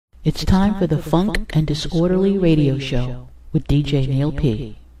It's time for the Funk and Disorderly Radio Show with DJ Neil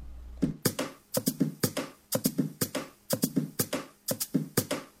P.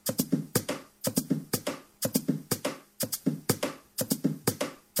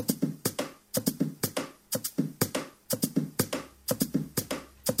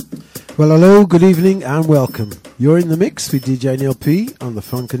 Well, hello, good evening and welcome. You're in the mix with DJ Neil P on the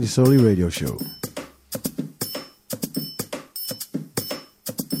Funk and Disorderly Radio Show.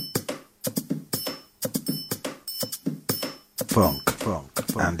 Funk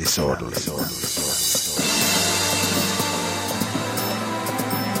and Disorderly.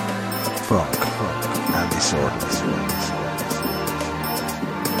 Funk and Disorderly.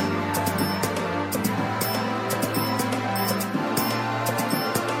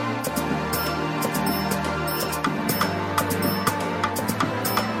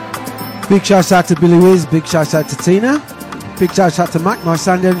 Big shout out to Billy Wiz, big shout out to Tina, big shout out to Mac, my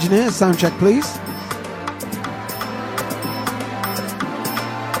sound engineer. Sound check, please.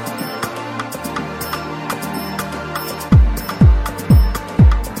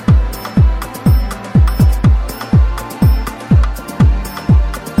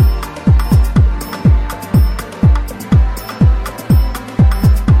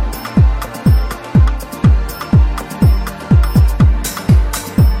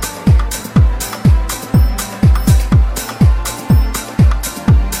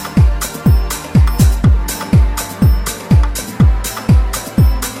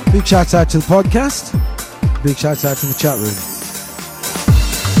 Big shout out to the podcast. Big shout out to the chat room.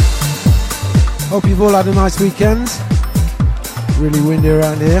 Hope you've all had a nice weekend. Really windy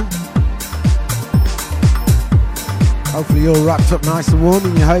around here. Hopefully you're all wrapped up nice and warm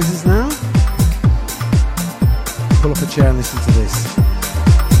in your houses now. Pull up a chair and listen to this.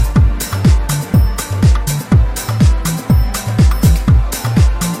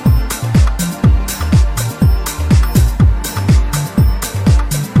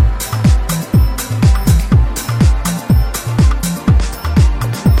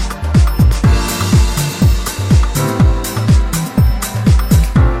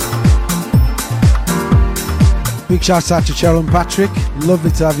 Big shout out to Cheryl and Patrick.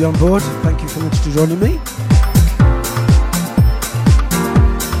 Lovely to have you on board. Thank you so much for joining me.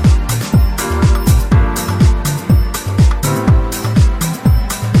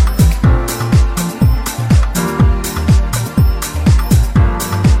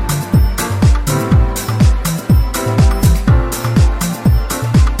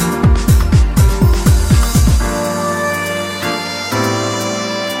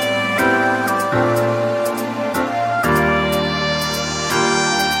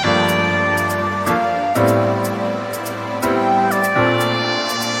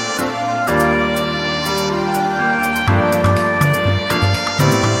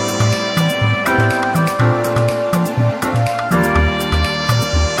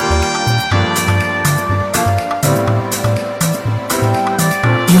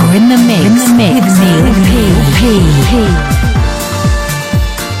 In the mix with Neil P.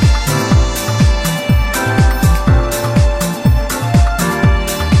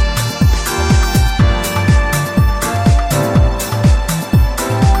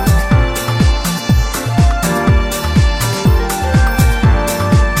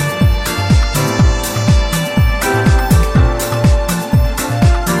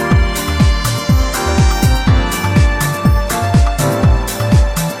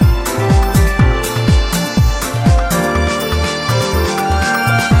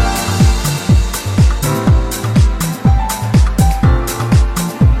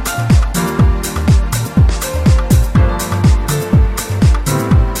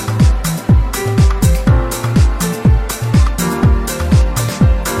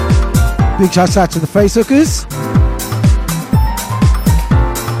 Big shout out to the Facehookers.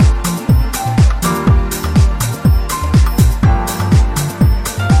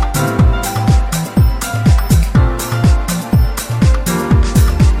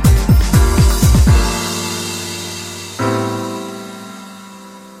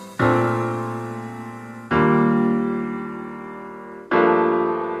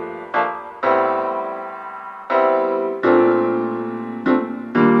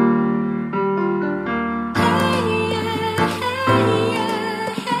 Hey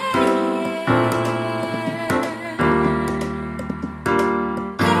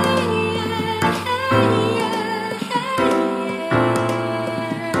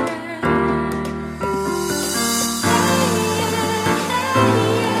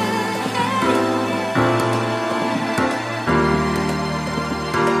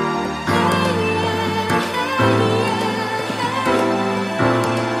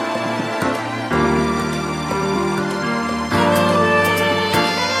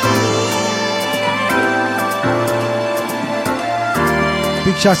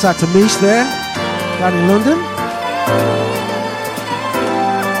Shouts out to Mish there, down in London.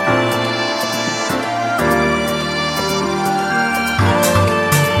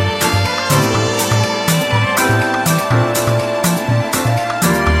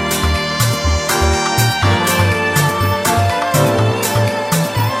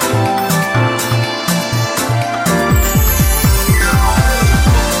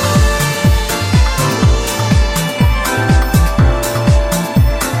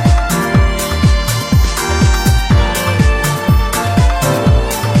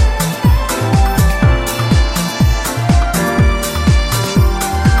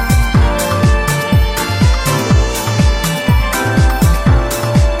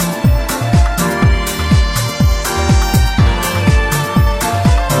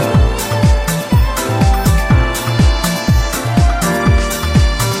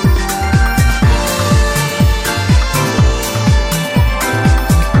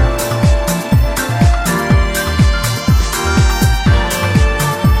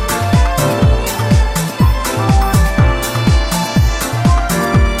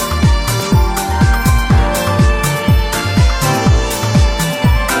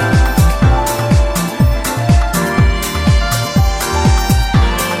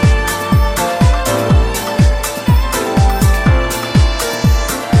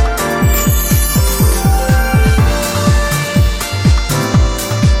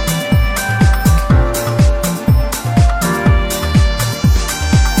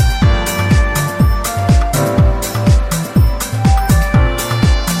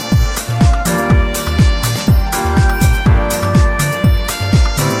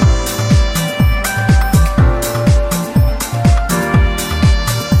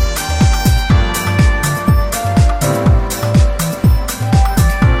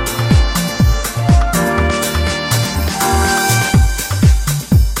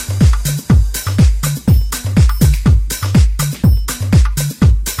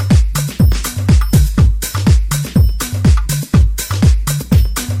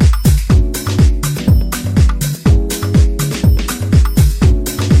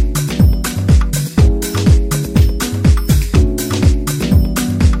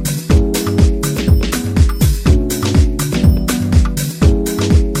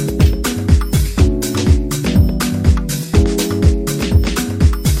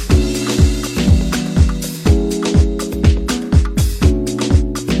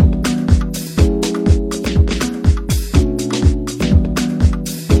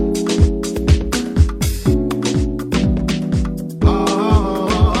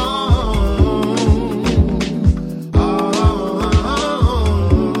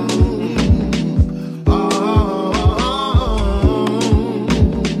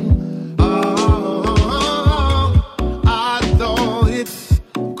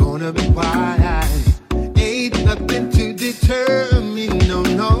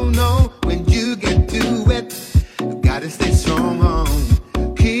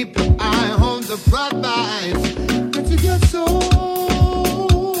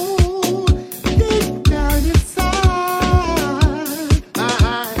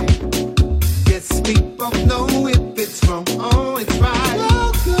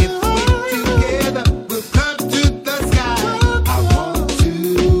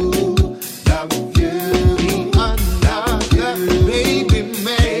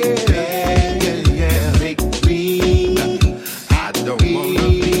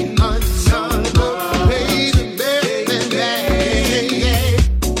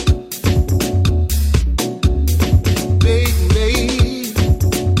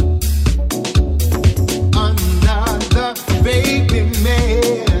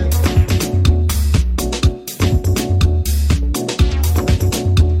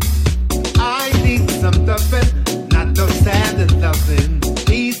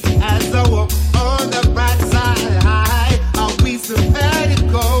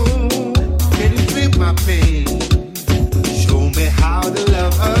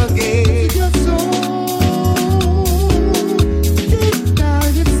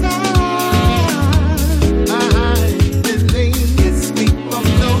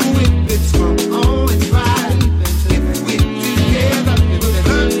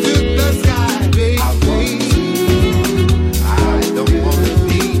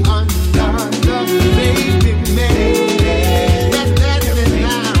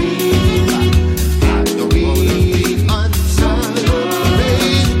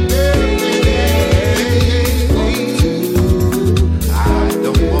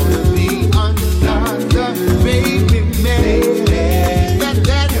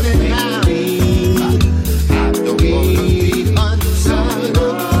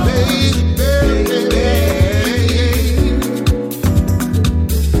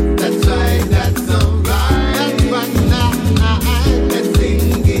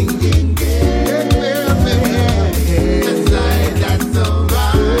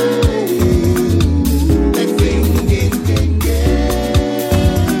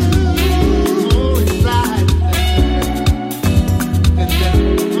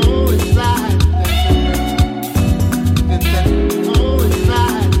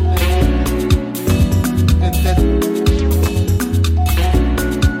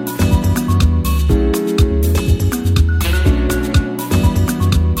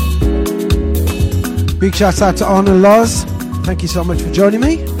 shouts out to Arnold Laws. Thank you so much for joining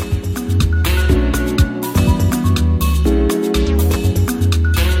me.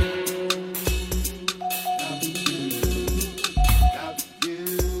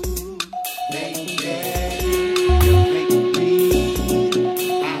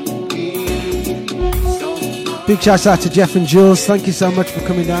 Big shouts out to Jeff and Jules. Thank you so much for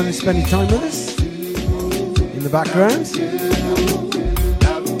coming down and spending time with us in the background.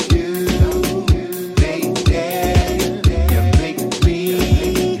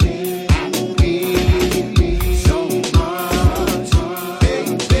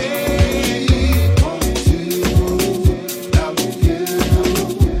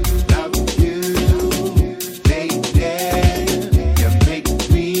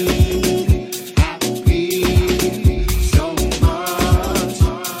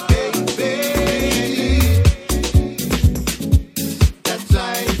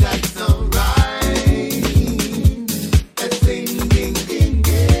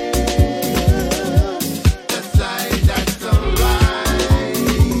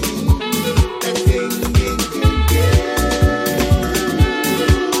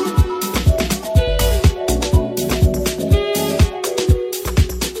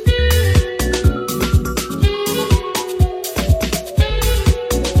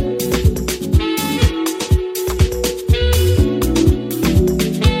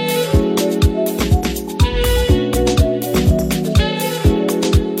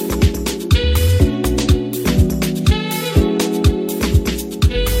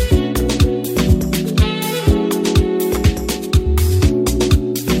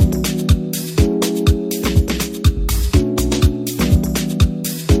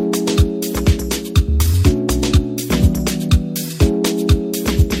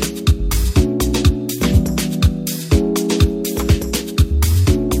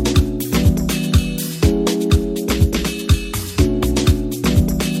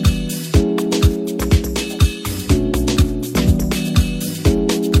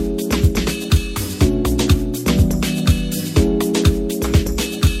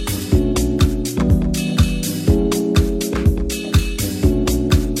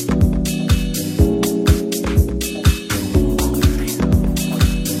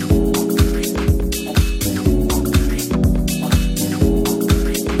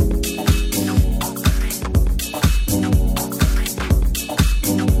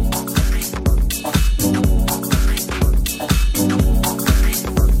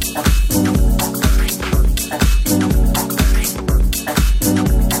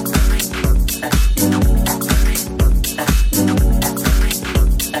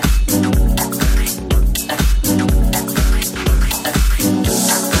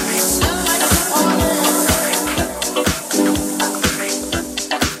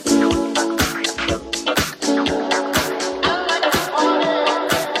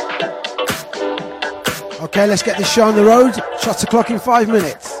 Okay, let's get this show on the road. Shots o'clock in 5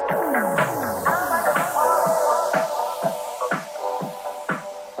 minutes.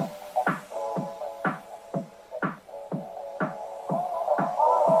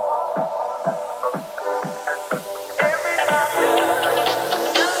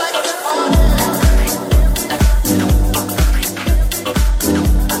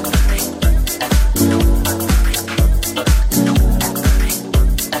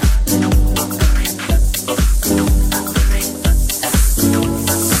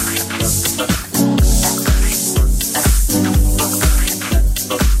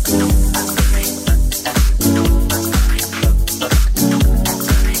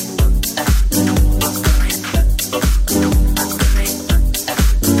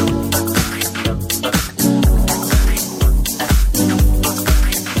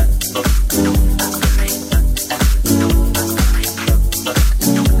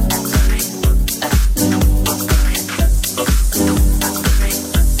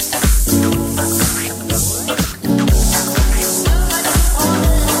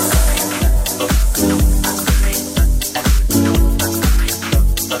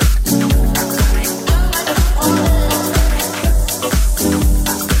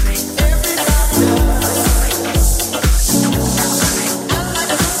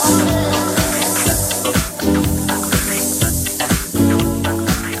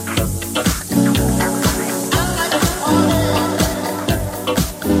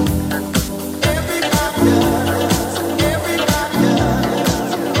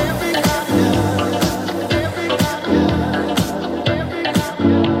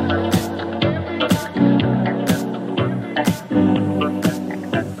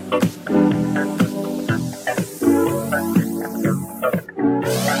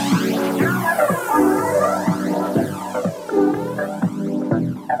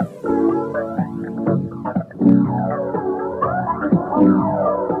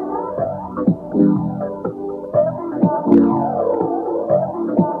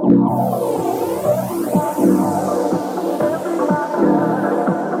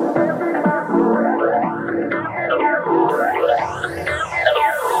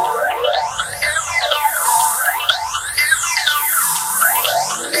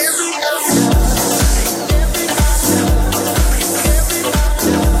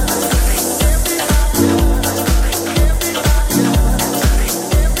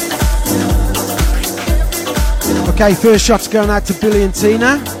 Okay, first shot's going out to Billy and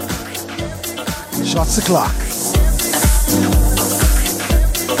Tina. Shots the clock.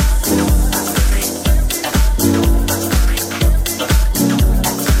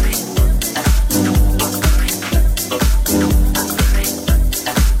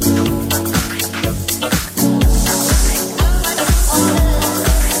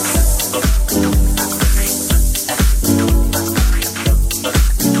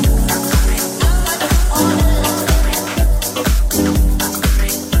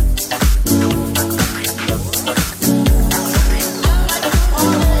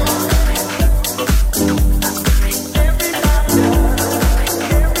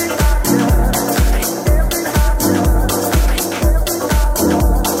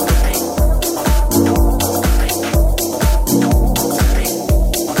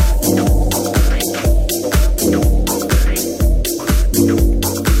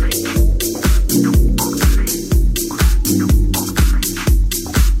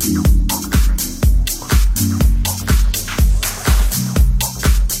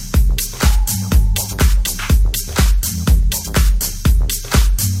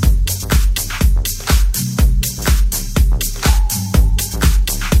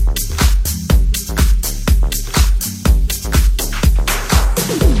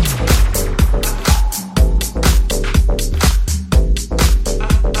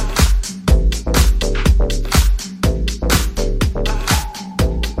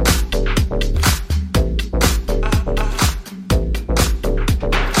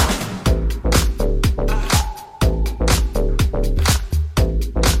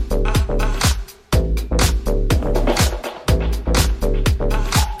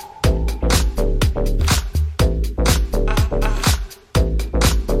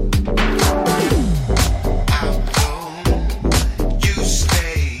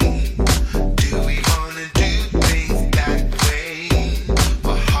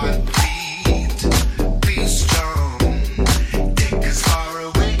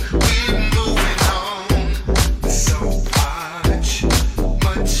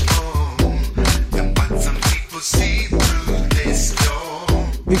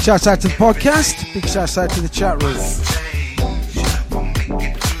 Big shout out to the podcast, big shout out to the chat room.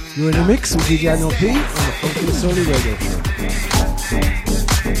 You're in the mix with DJ NLP on the Funky and Soul Radio Show.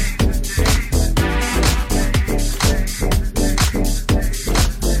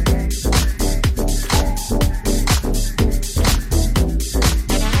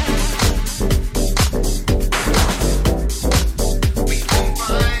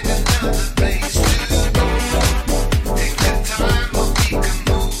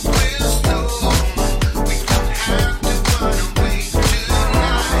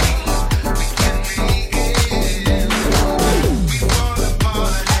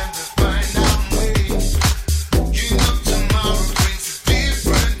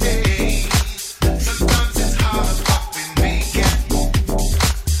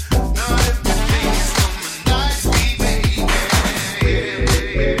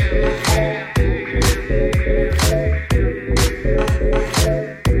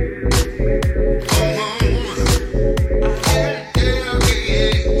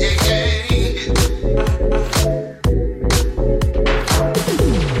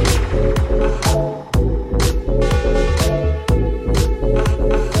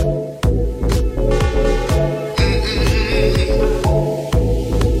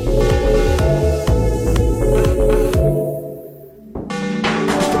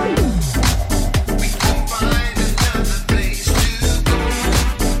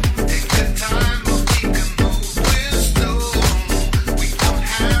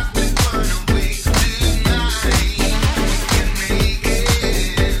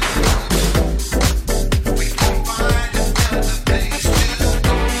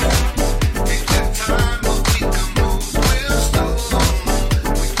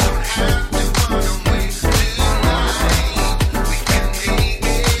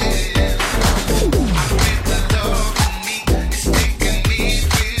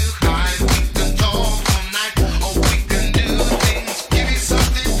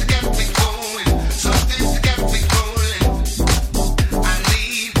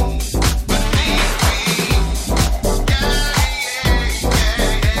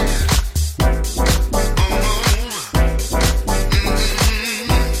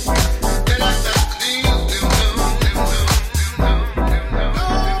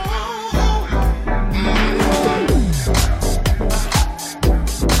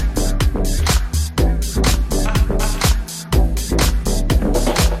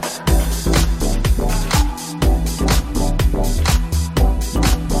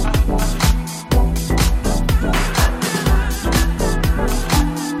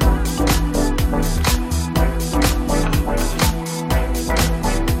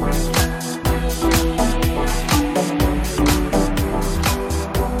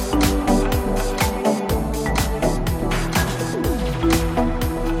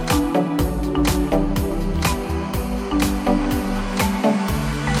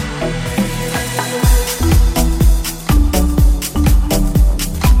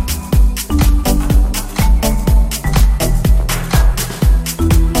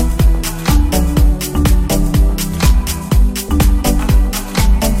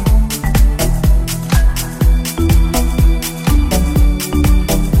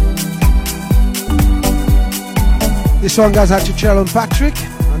 This one goes out to Cheryl and Patrick.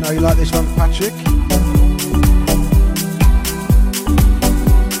 I know you like this one, Patrick.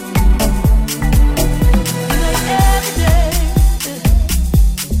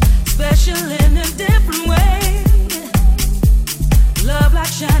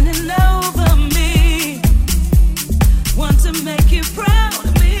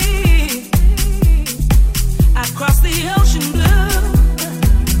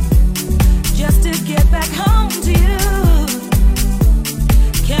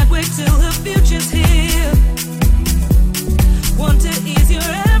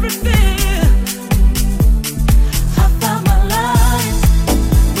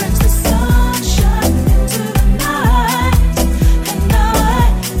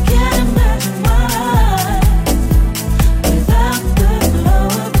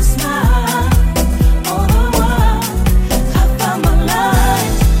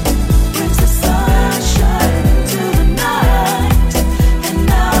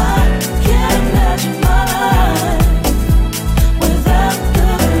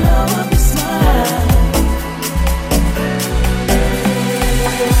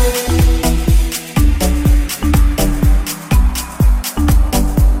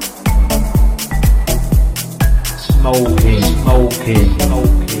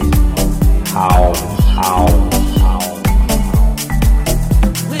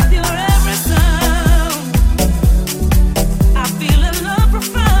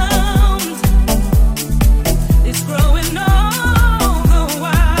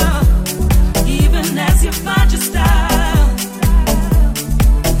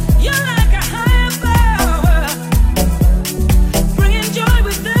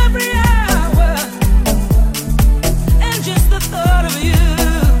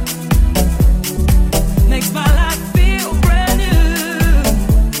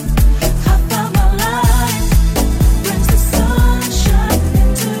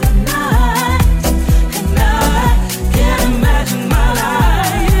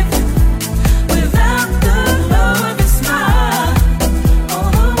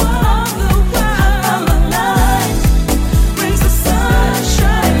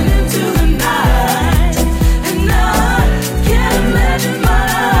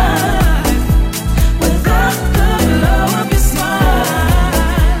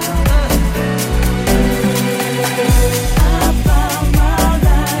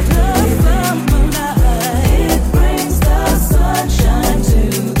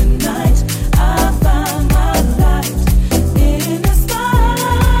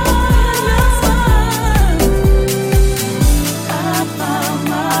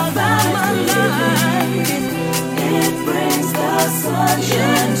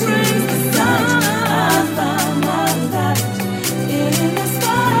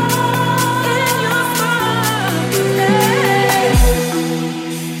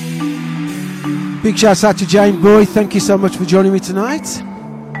 Big shout out to Jane Boy. Thank you so much for joining me tonight.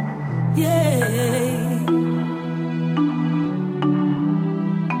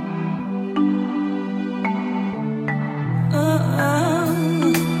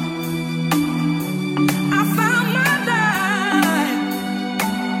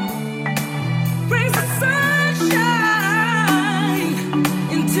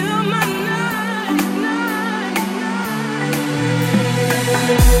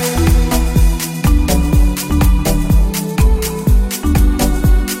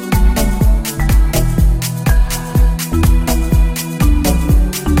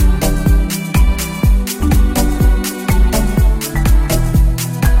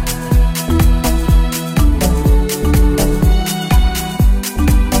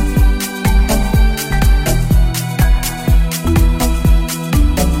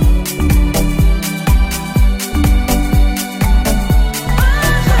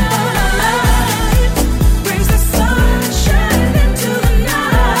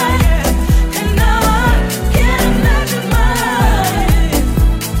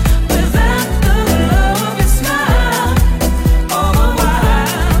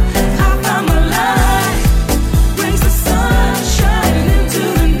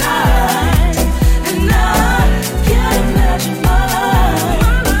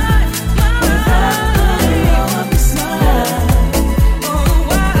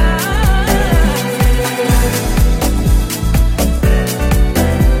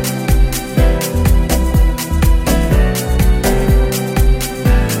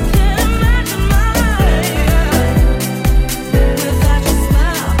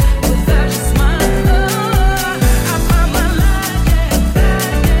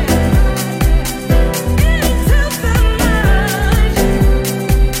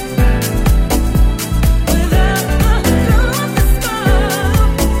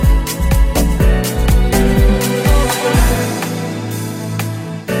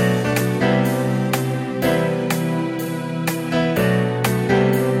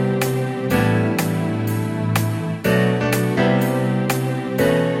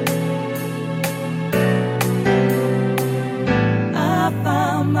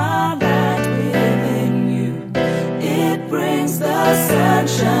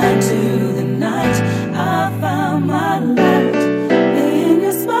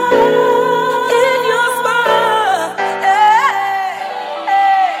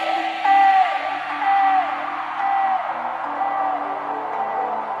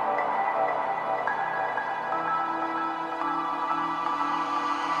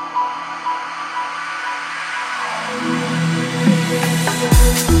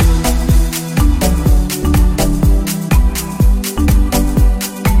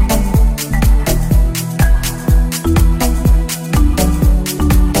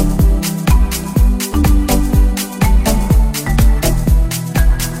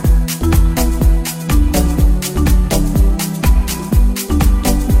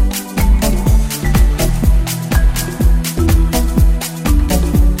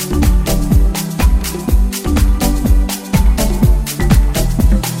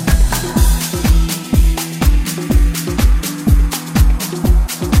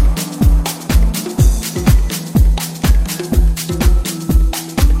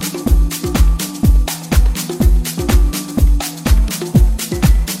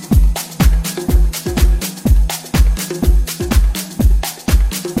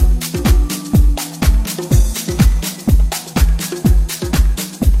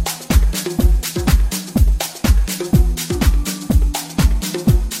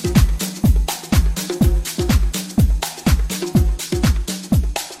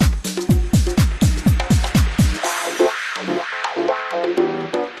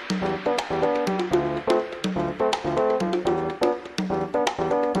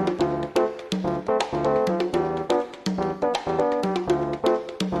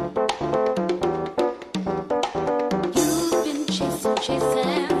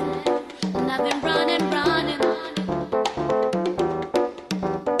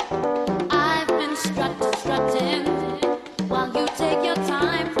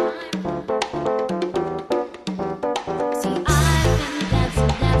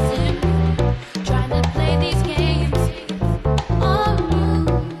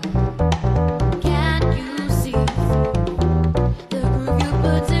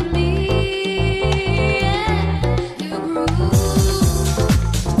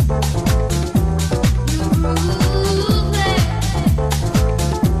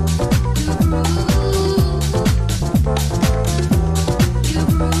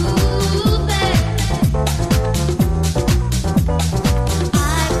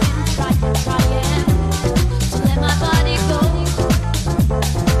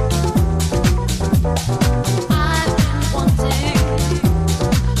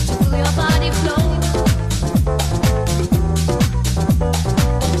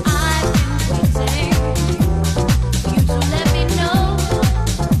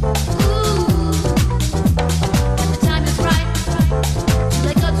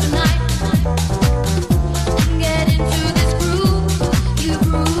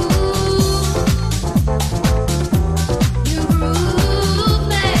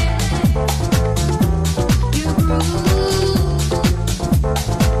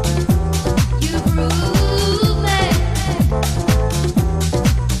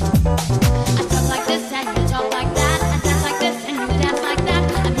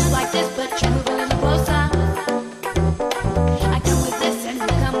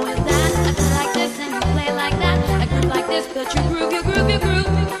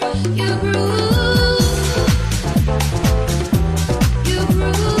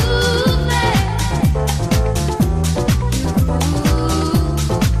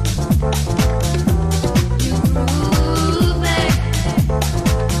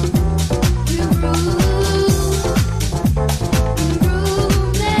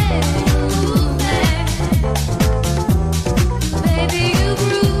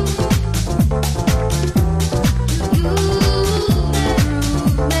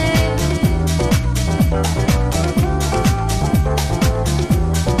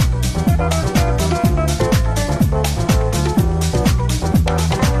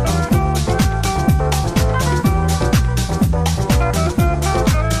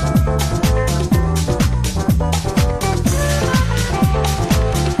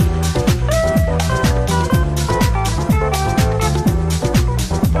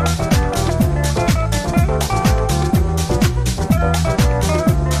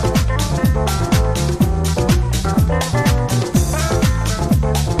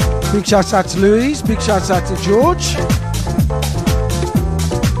 Big shouts out to Louise, big shouts out to George.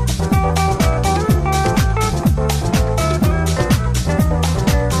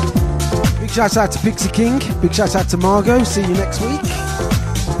 Big shouts out to Pixie King, big shouts out to Margot, see you next week.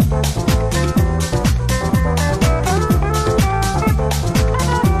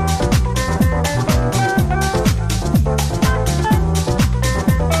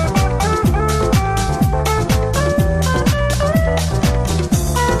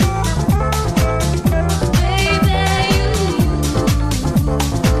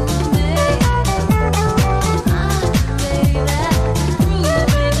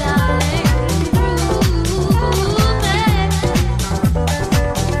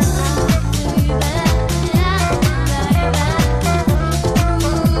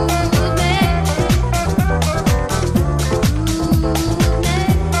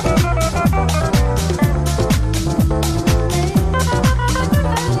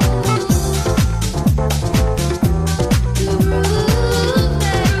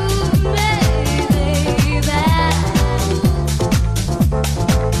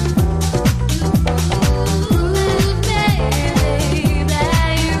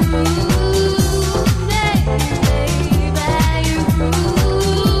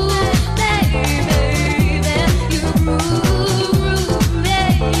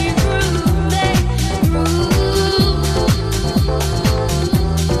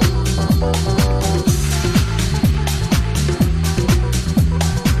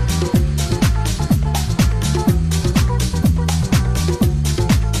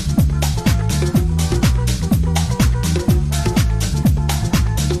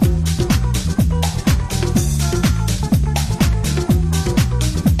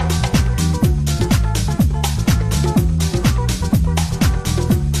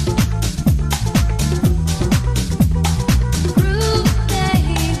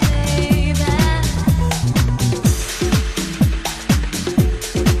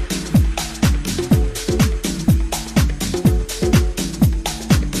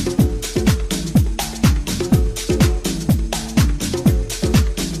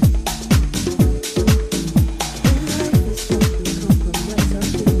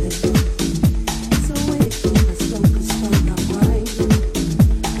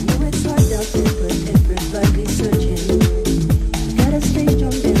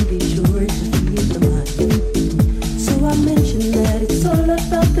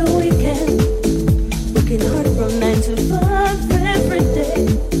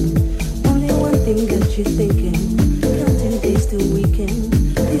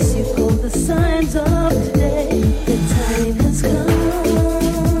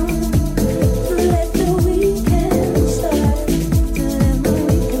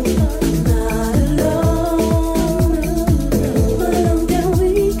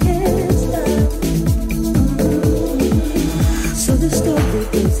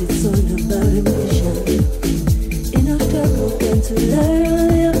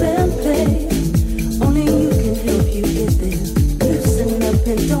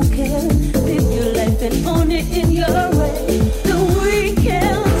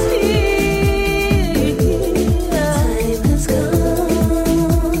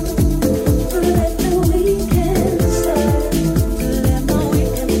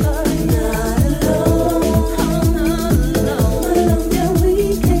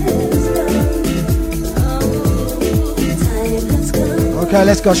 Okay,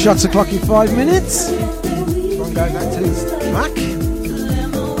 let's go. Shots o'clock in 5 minutes. Go and go back to Mac.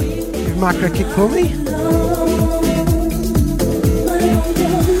 Give Mac a kick for me.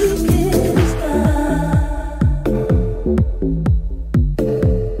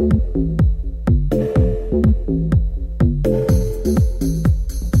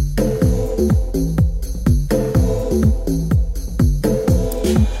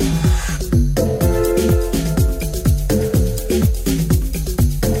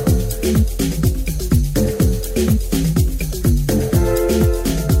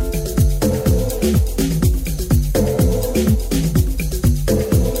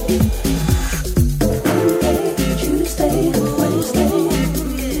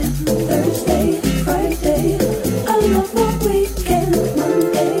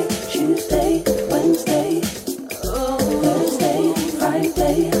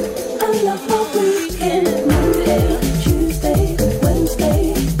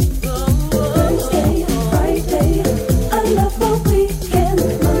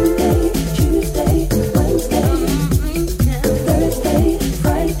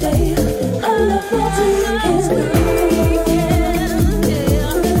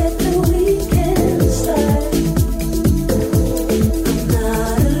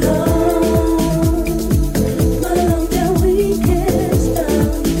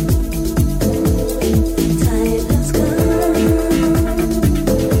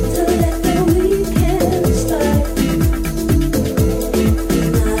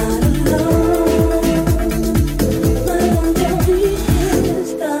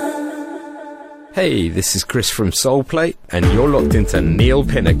 Hey, this is Chris from Soulplate, and you're locked into Neil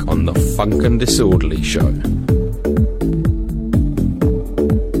Pinnock on the Funk and Disorderly Show.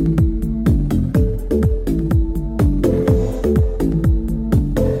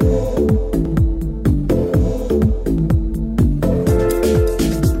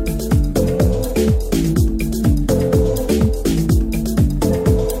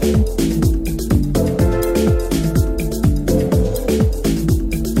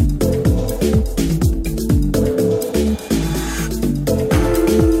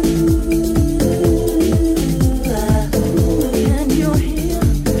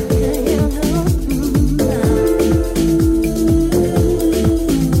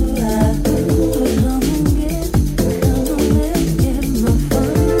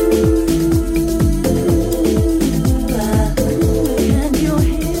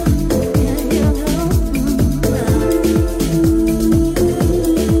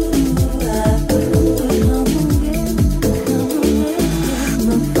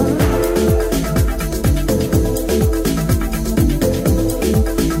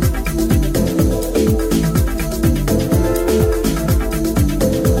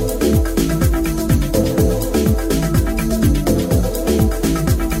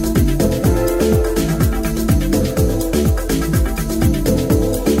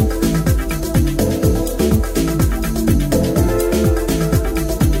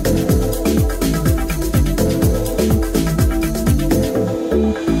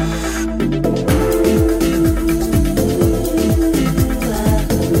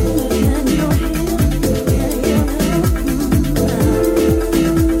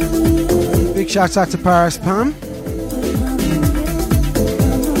 Shout out to Paris Pam.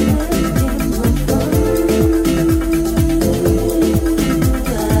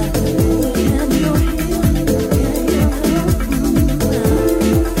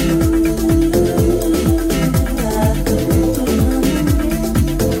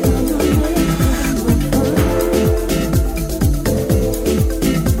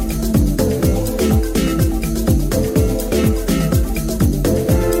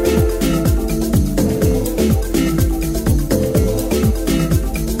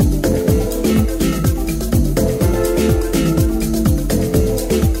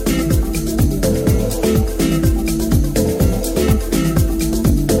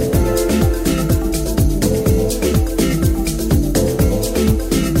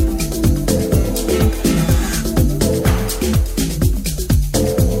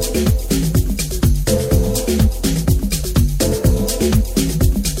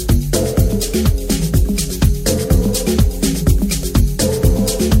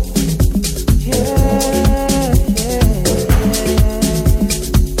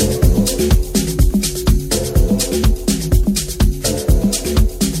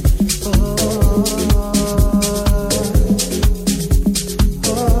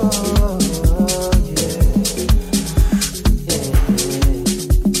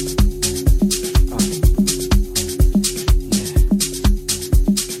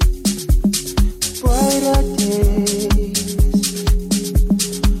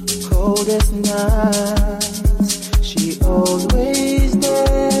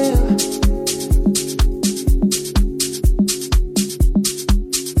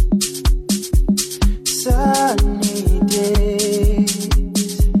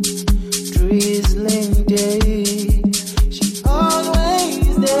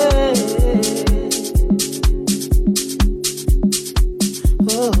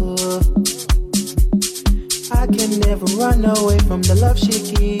 I can never run away from the love she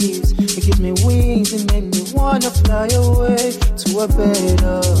gives. It gives me wings and makes me wanna fly away to a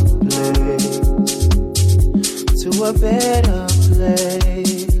better place. To a better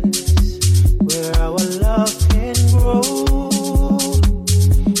place where our love can grow,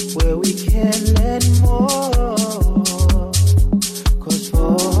 where we can learn more. 'Cause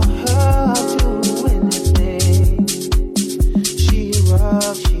for her I'll do anything. She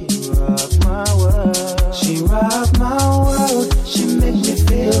rock my world. She rock my world. She make me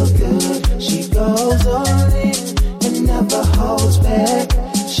feel good. She goes all in and never holds back.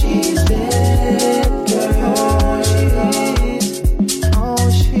 She's that girl.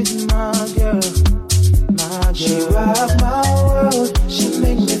 She's my girl, my girl. She rock my world. She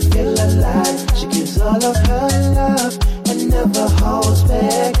make me feel alive. She gives all of her love and never holds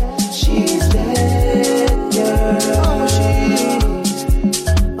back. She's that girl.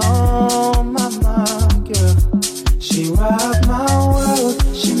 My girl. She rock my world.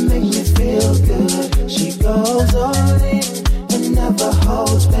 She make me feel good. She goes all in and never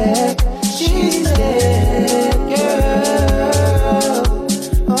holds back. She's that girl.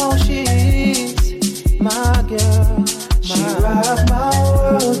 Oh, she's my girl. She rock my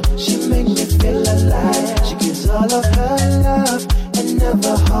world. She make me feel alive. She gives all of her love and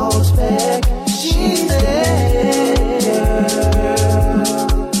never holds back. She's that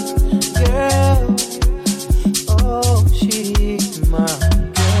girl. Oh, she's my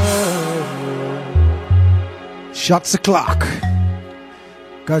girl. Shots the clock.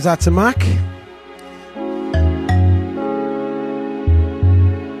 Goes out to Mac.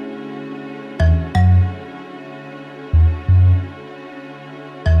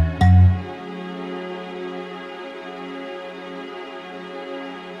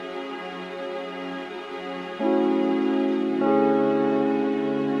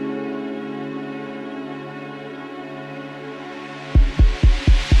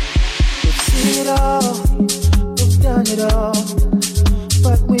 We've done it all,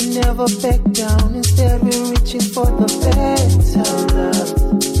 but we never back down. Instead, we're reaching for the better love.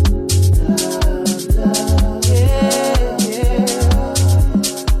 Yeah.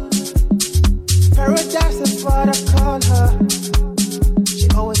 Paradise is what I call her. She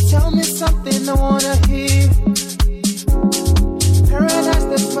always tell me something I wanna hear. Paradise,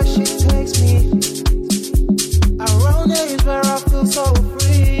 that's where she takes me. Around there is where I feel so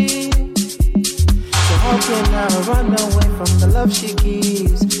free. How can I run away from the love she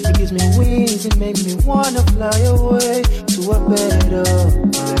gives? It gives me wings, it makes me wanna fly away to a better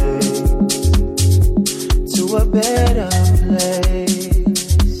place. To a better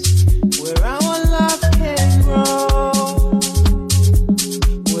place where our love can grow,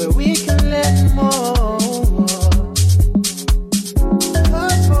 where we can let more.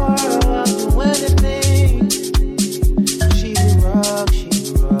 'Cause for her I'll do anything. She rock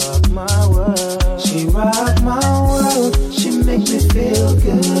my world. She rock my world. She make me feel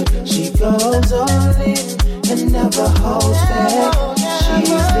good. She goes all in and never holds back.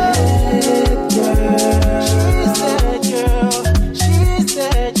 She's that girl. She's that girl. She's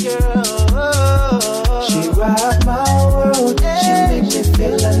that girl. She rock my world. She make me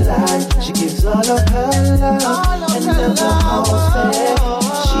feel alive. She gives all of her love and never holds back.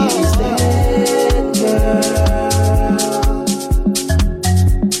 She's that girl.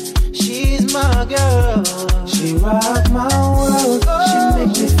 She's my girl. She rock my world. She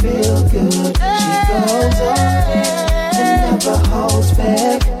make me feel good. She goes on and never holds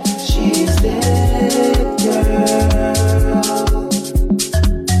back. She's that girl.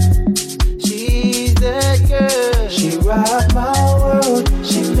 She's that girl. She rock my world.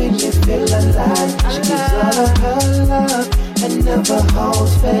 She make me feel alive. She gives all of her love and never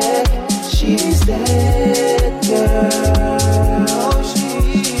holds back. She's that girl. Oh,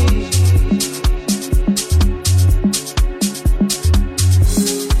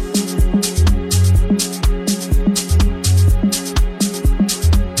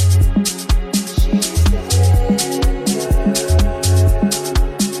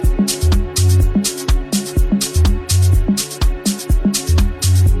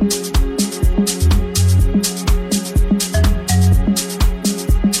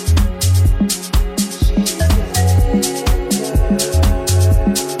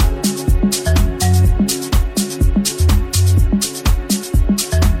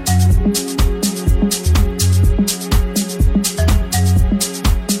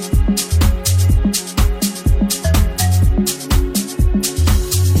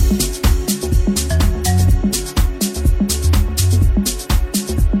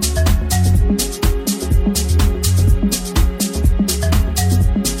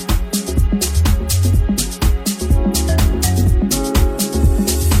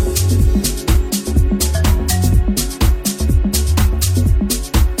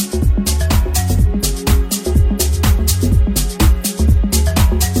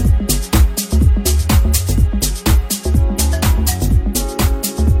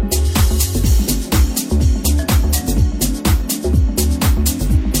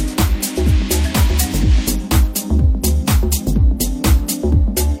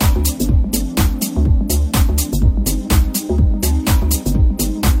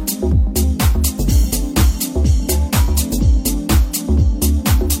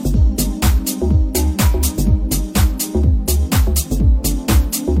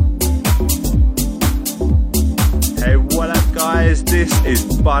 This is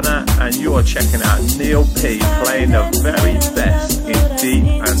Bunna, and you are checking out Neil P playing the very best in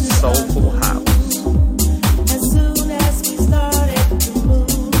deep and soulful house.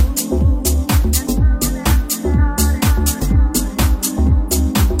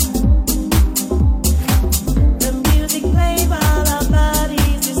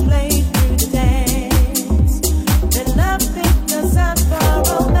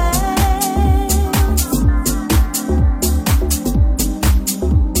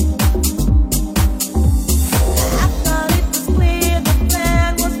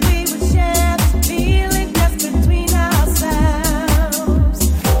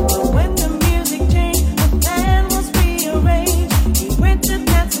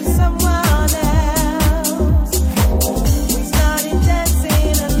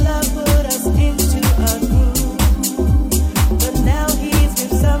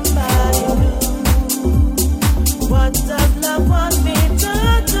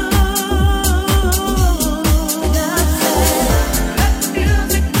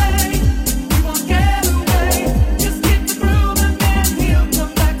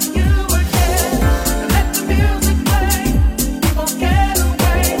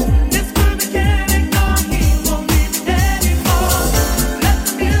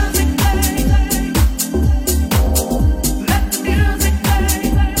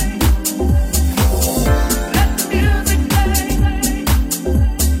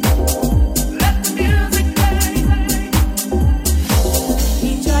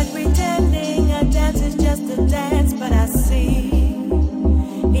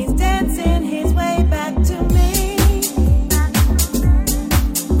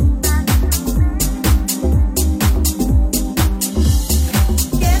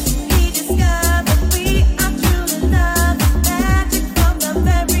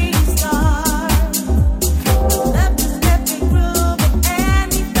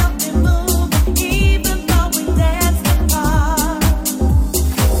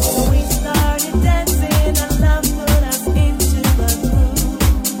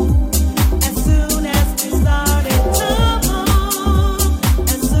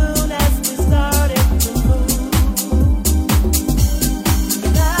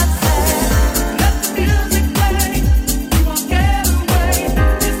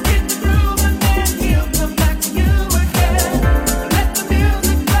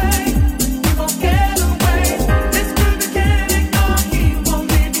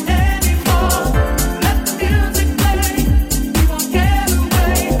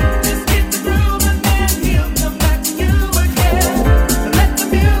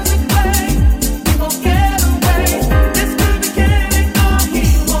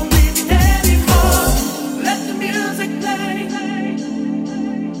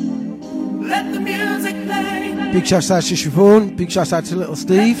 Big shout out to Siobhan, big shout out to Little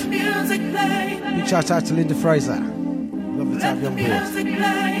Steve, big shout out to Linda Fraser. Lovely to have you on board.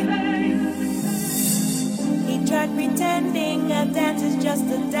 He tried pretending a dance is just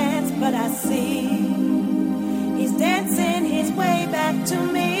a dance, but I see he's dancing his way back to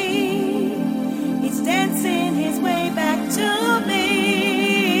me. He's dancing his way back to me.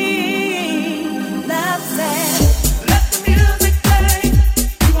 Love said,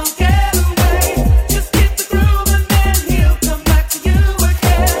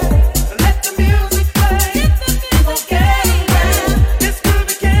 Away.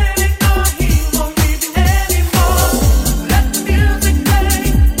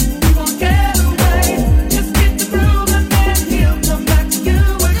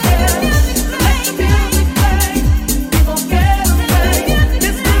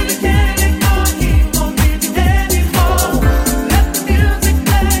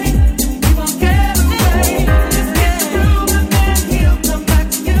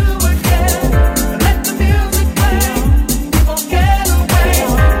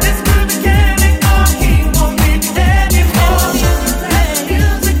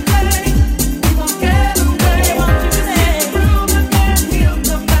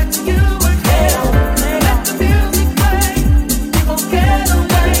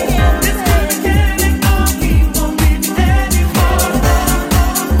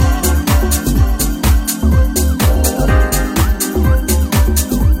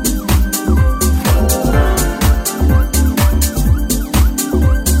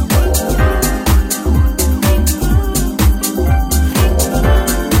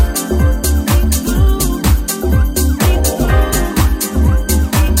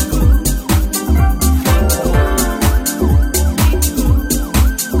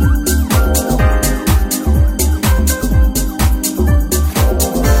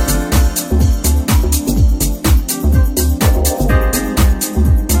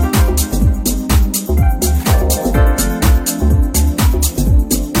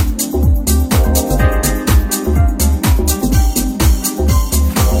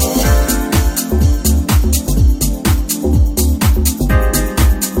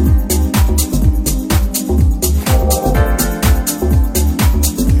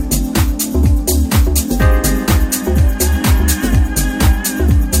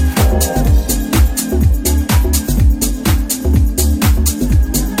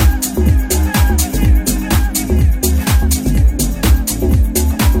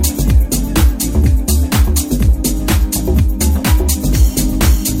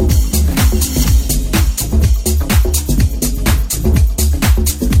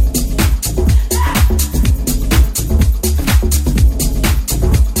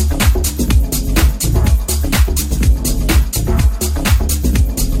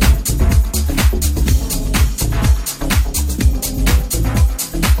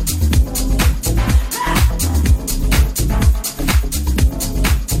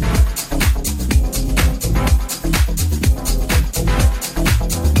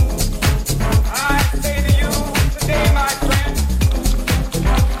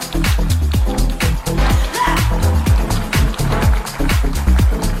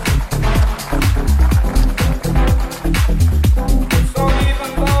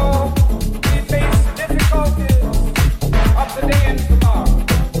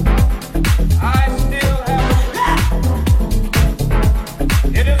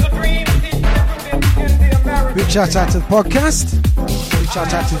 shout out to the podcast. Big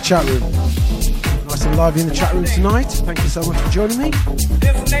shout out to the chat room. Nice and lively in the chat room tonight. Thank you so much for joining me.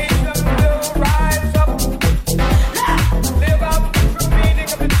 This nation will rise up, live out the true meaning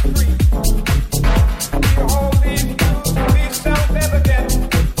of its creed. Behold, these truths to be self-evident,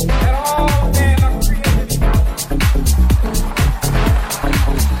 that all men are created equal.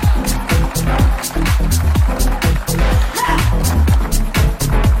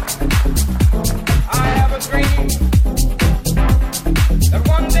 I have a dream that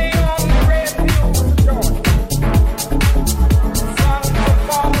one day on the red hills of Georgia, sons of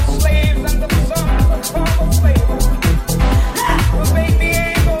former slaves and the sons of former slaves will make me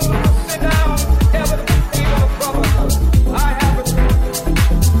able to sit down together to feel the brotherhood. I have a dream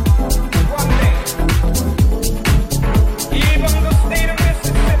one day, even the state of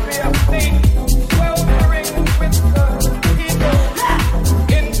Mississippi, a state sweltering with the people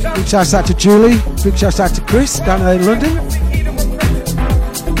in Big shout out to Julie. Big shout out to Chris down there in London.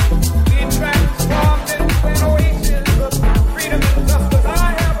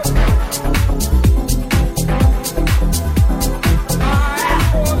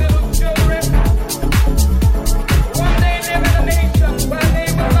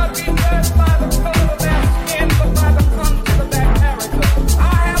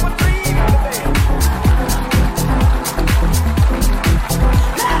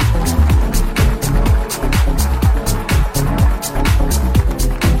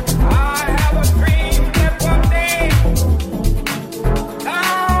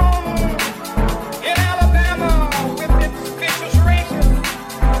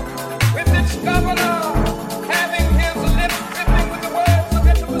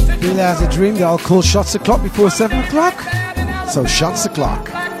 Has a dream that I'll call shots o'clock before 7 o'clock. So shots o'clock.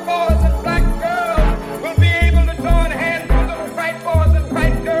 Black boys and black girls will be able to join hands with little white boys and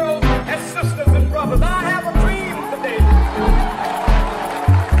white girls as sisters and brothers. I have a dream today.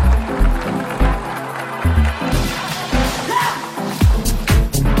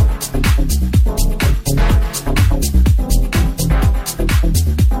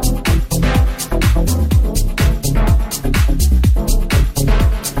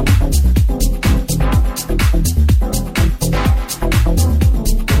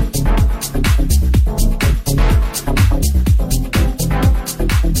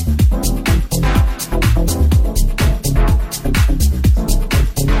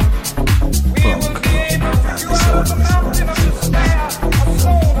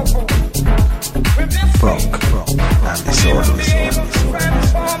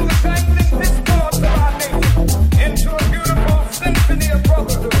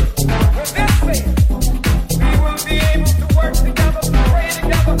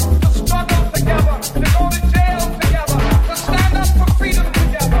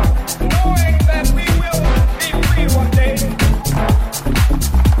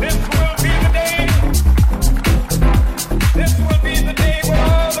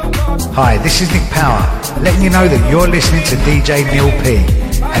 Hi, this is Nick Power, letting you know that you're listening to DJ Neil P,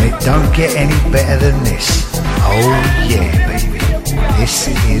 and it don't get any better than this. Oh yeah, baby. This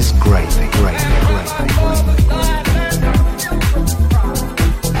is great.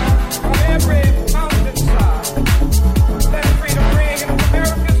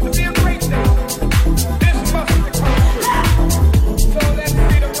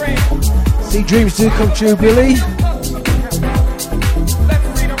 See dreams do come true, Billy.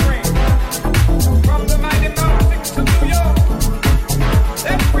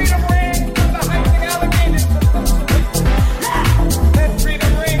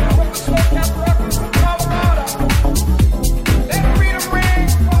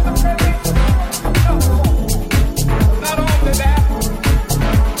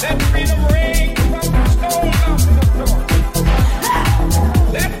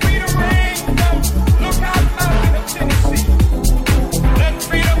 Look out, mountain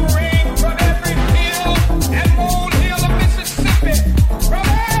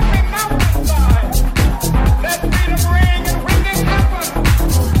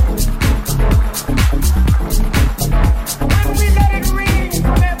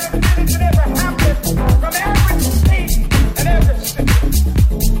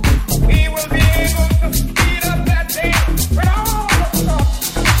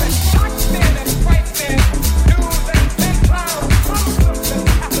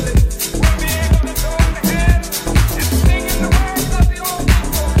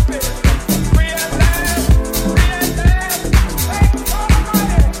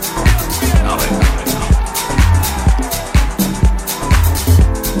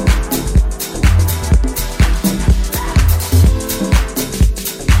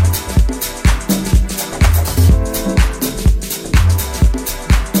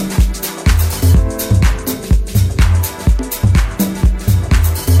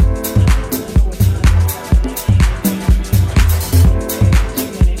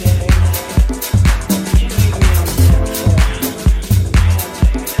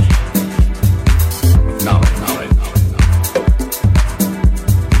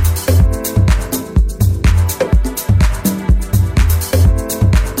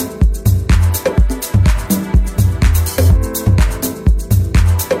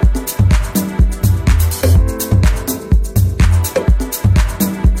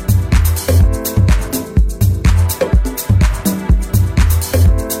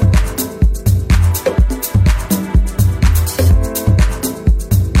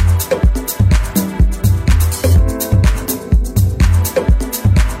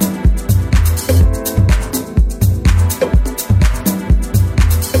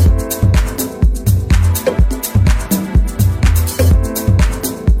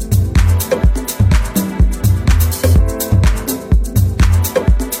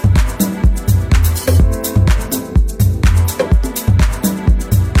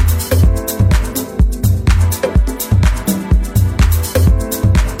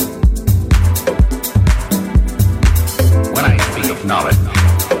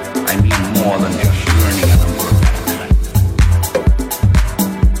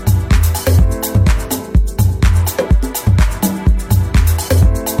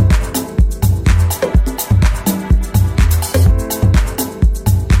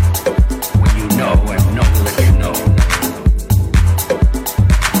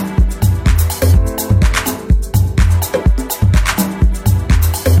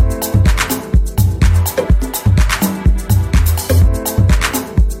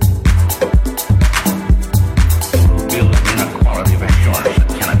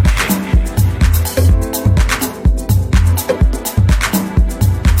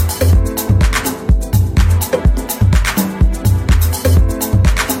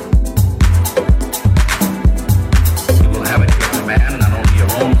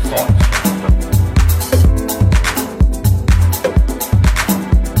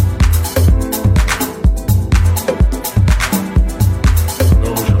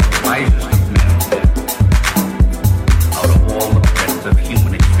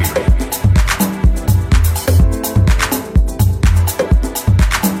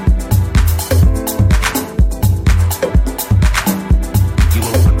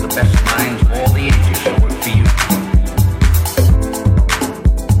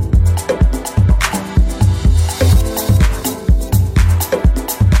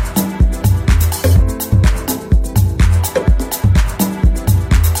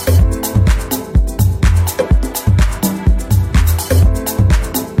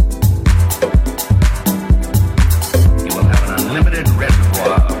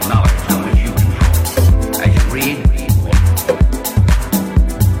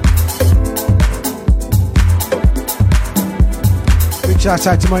shout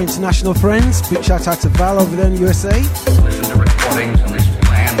out to my international friends. Big shout out to Val over there in the USA. Listen to recordings in this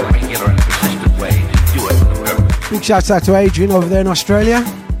planned, regular and persistent way. Do it with a purpose. Big shout out to Adrian over there in Australia.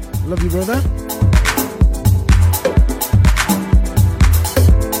 Love you, brother.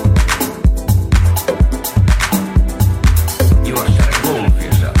 You have set a goal for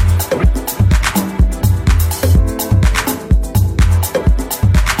yourself.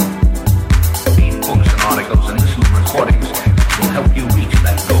 Read books and articles and listen to recordings will help you reach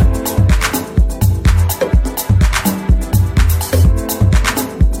that goal.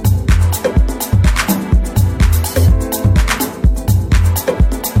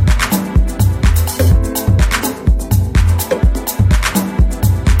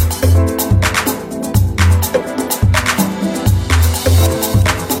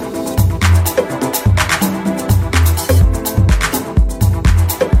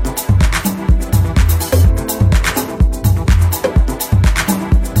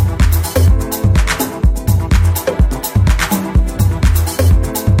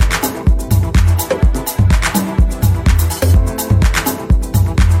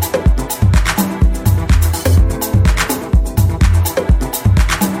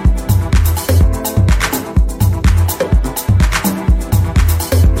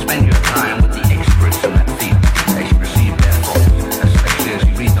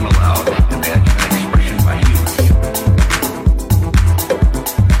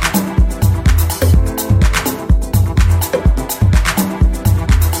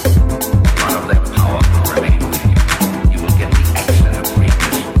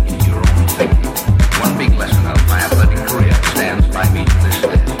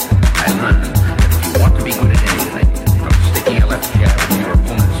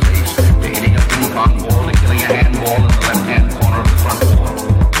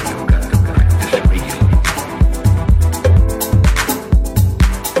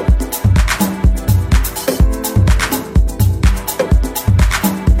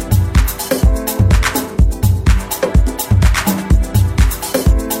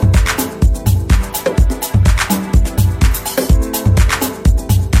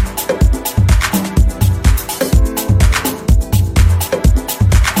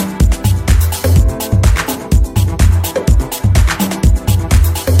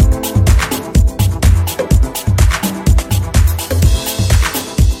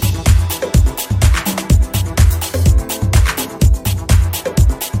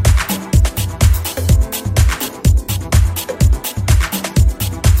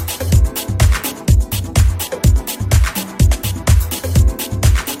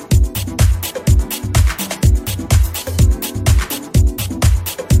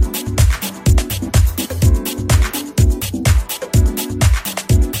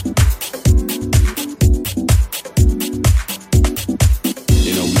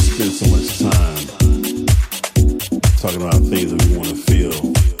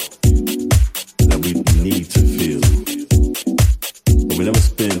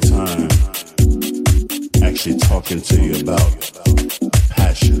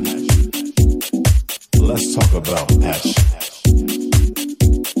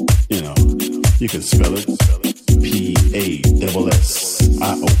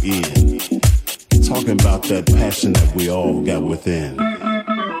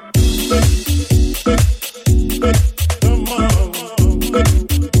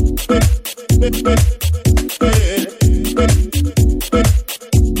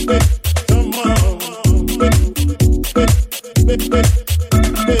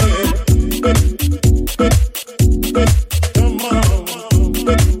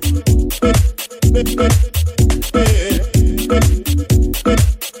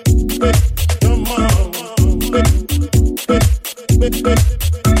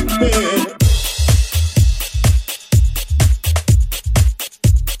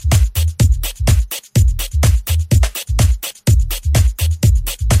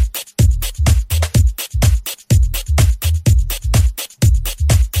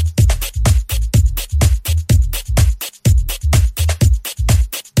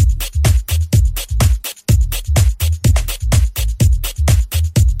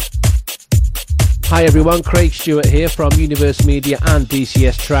 Hi everyone, Craig Stewart here from Universe Media and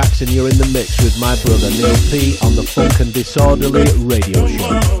DCS Tracks, and you're in the mix with my brother Neil P on the Funk and Disorderly radio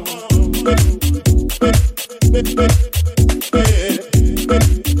show.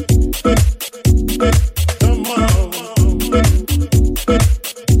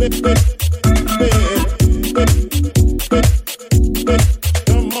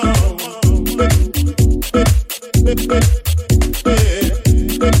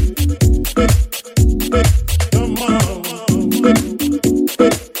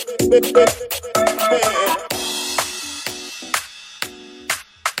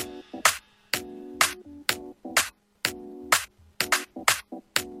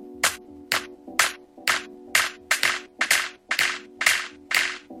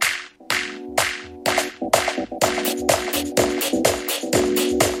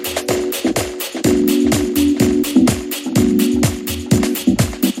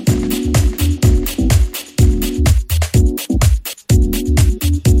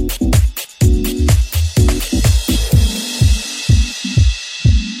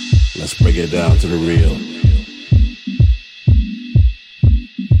 Let's break it down to the real.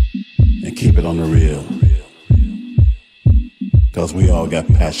 And keep it on the real. Cause we all got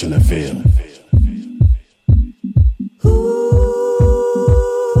passion to feel.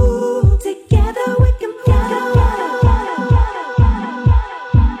 Together we can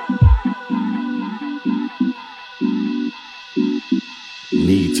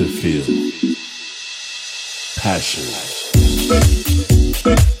Need to feel passion.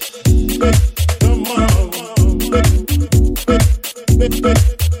 Come on.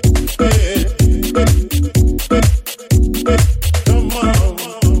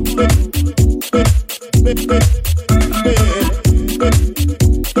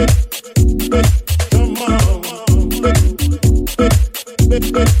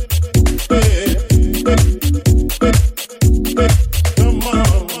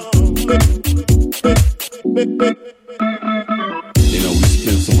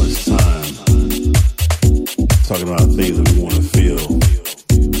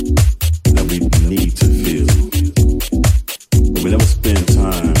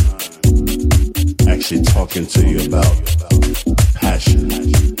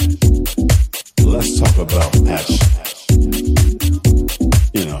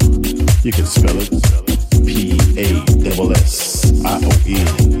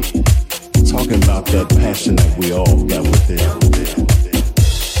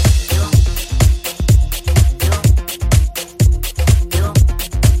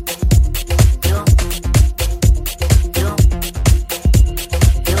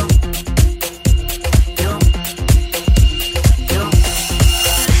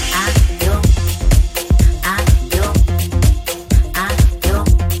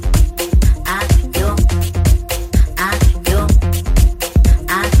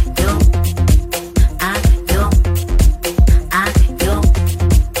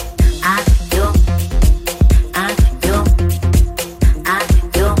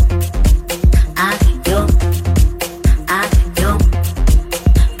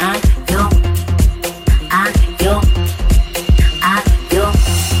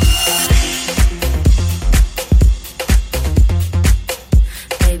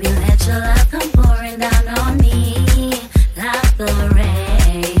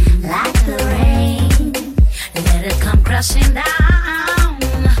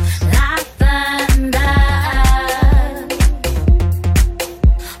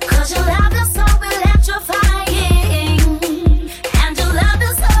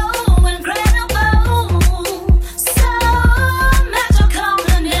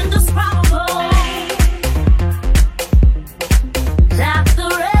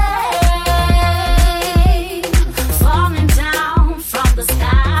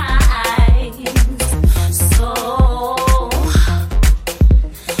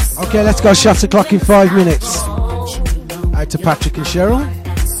 Okay, let's go shut the clock in 5 minutes. Out to Patrick and Cheryl.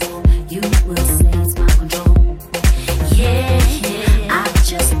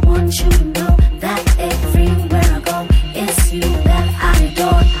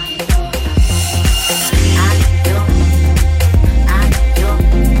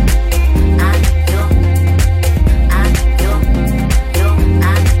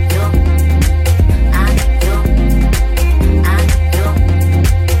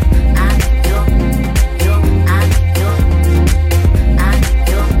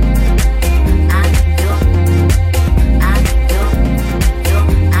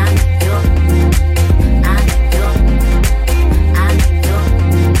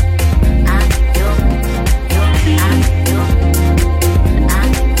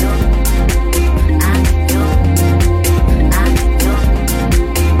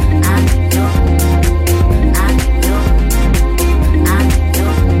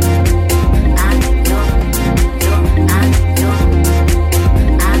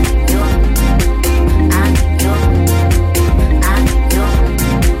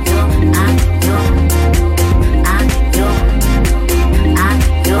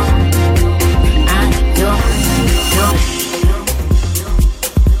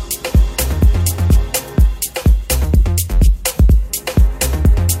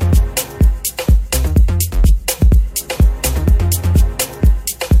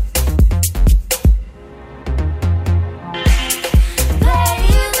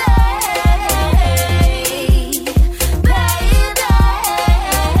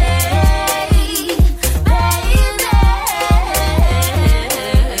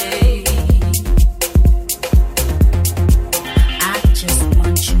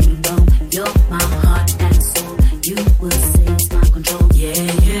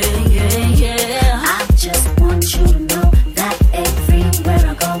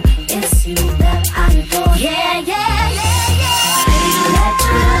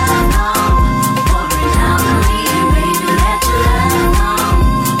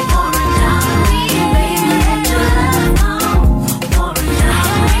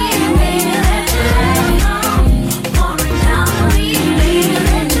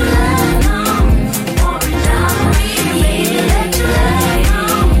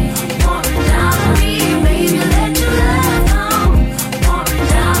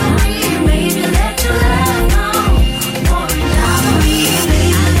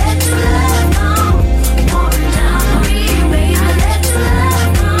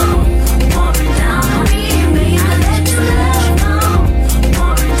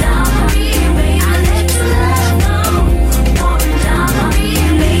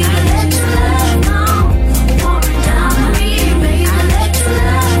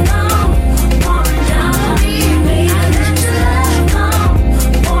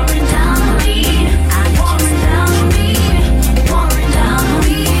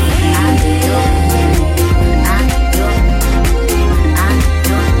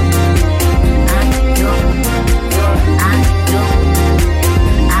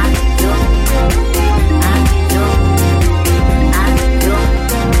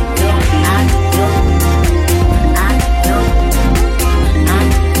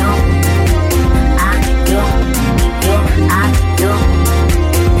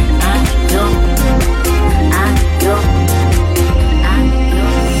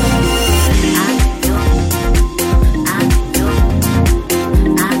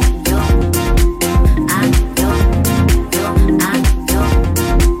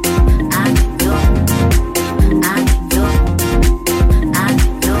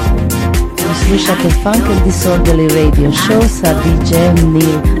 Slušate Funk and Disorderly Radio Show sa DJ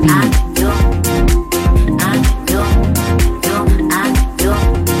Neil P.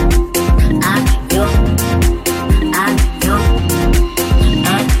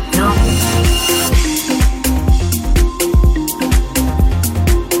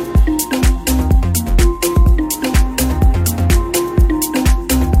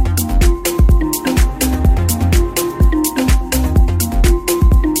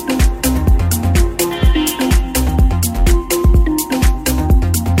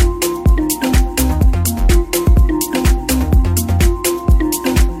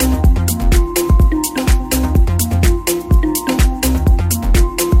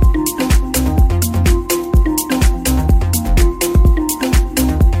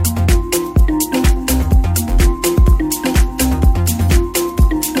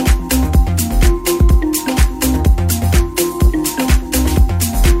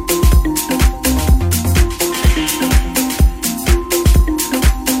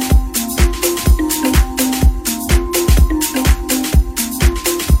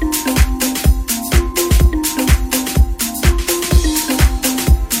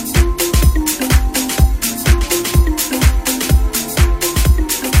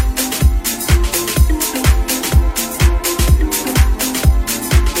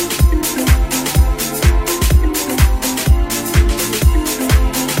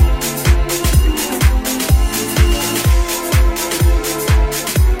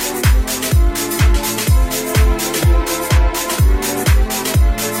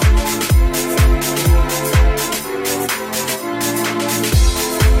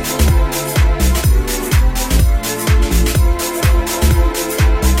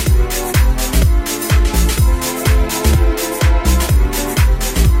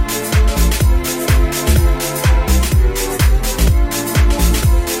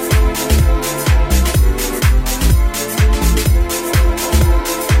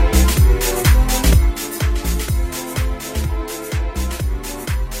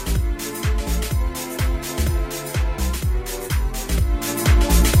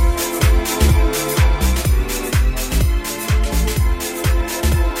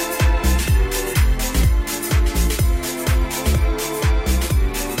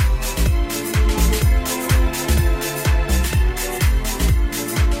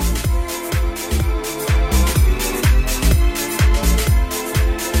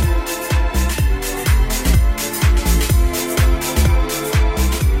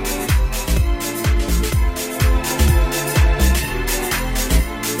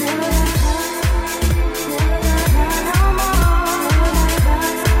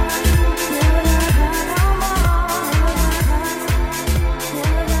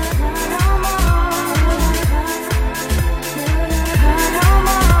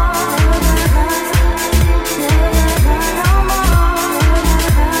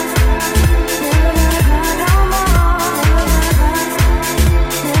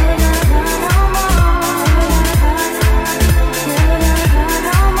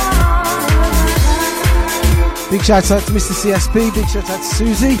 Big shout out to Mr. CSP, big shout out to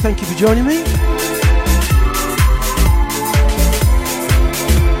Susie, thank you for joining me.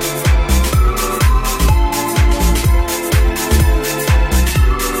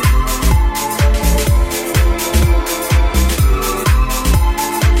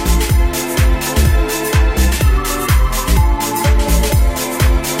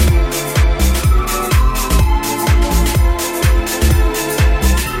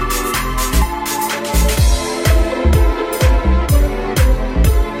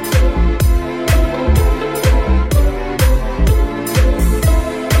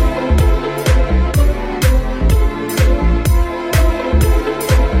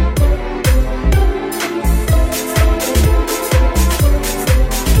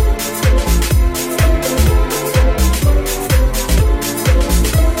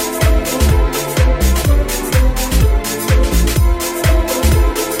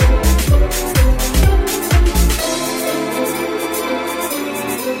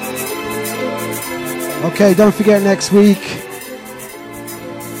 Okay, don't forget next week,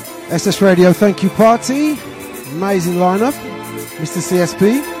 SS Radio Thank You Party. Amazing lineup. Mr.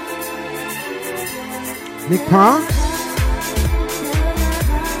 CSP, Nick Parr,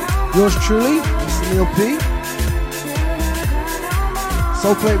 yours truly, Mr. Neil P,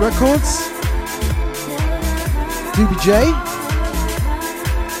 Soulplate Records, Doobie J,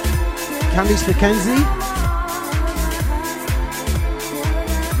 Candice McKenzie,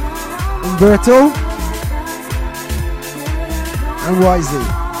 Umberto, and YZ.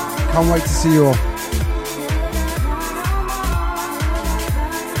 Can't wait to see you all.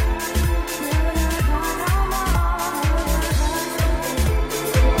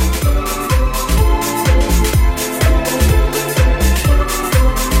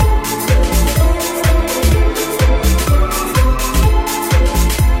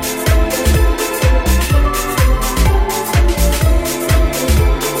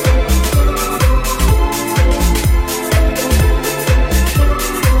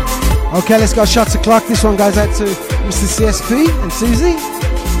 Okay, let's go Shots O'Clock. This one goes out to Mr. CSP and Susie.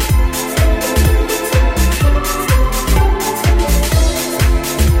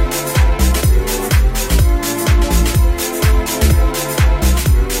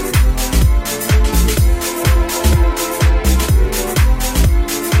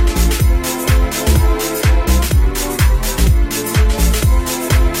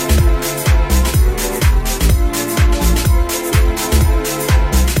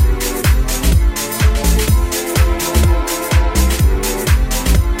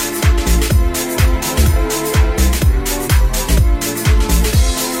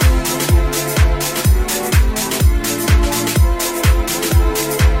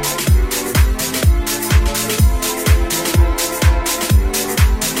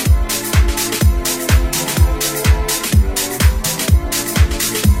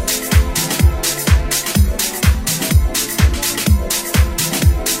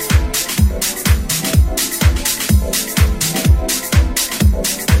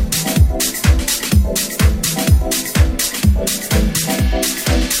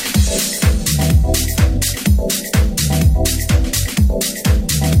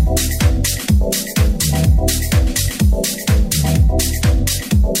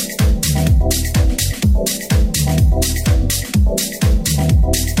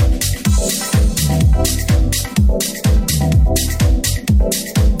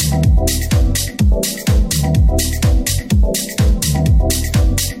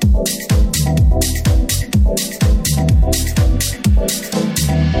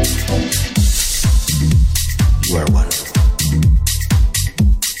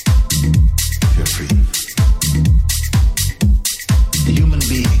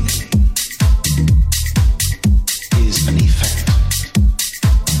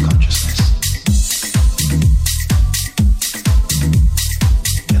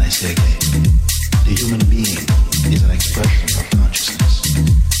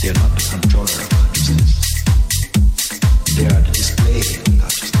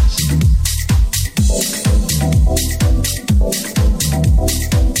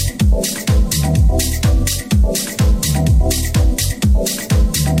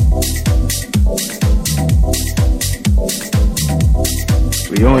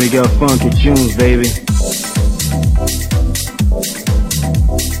 We only got funky tunes, baby.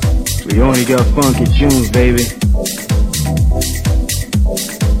 We only got funky tunes, baby.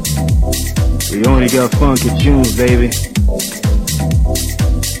 We only got funky tunes, baby.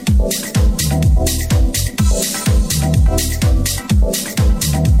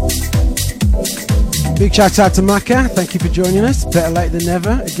 Big shout out to Maka. Thank you for joining us. Better late than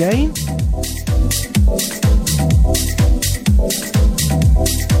never again.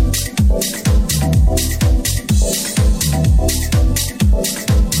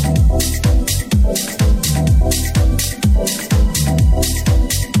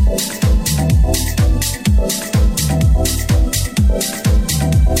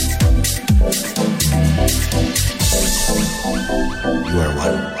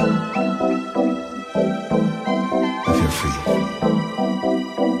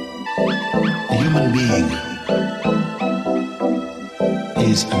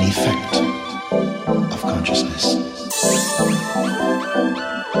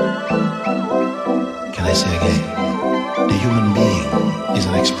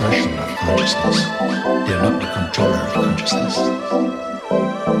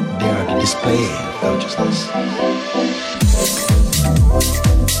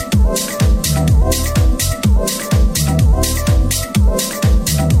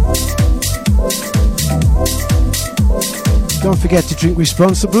 Don't forget to drink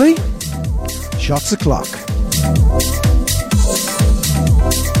responsibly. Shots O'Clock.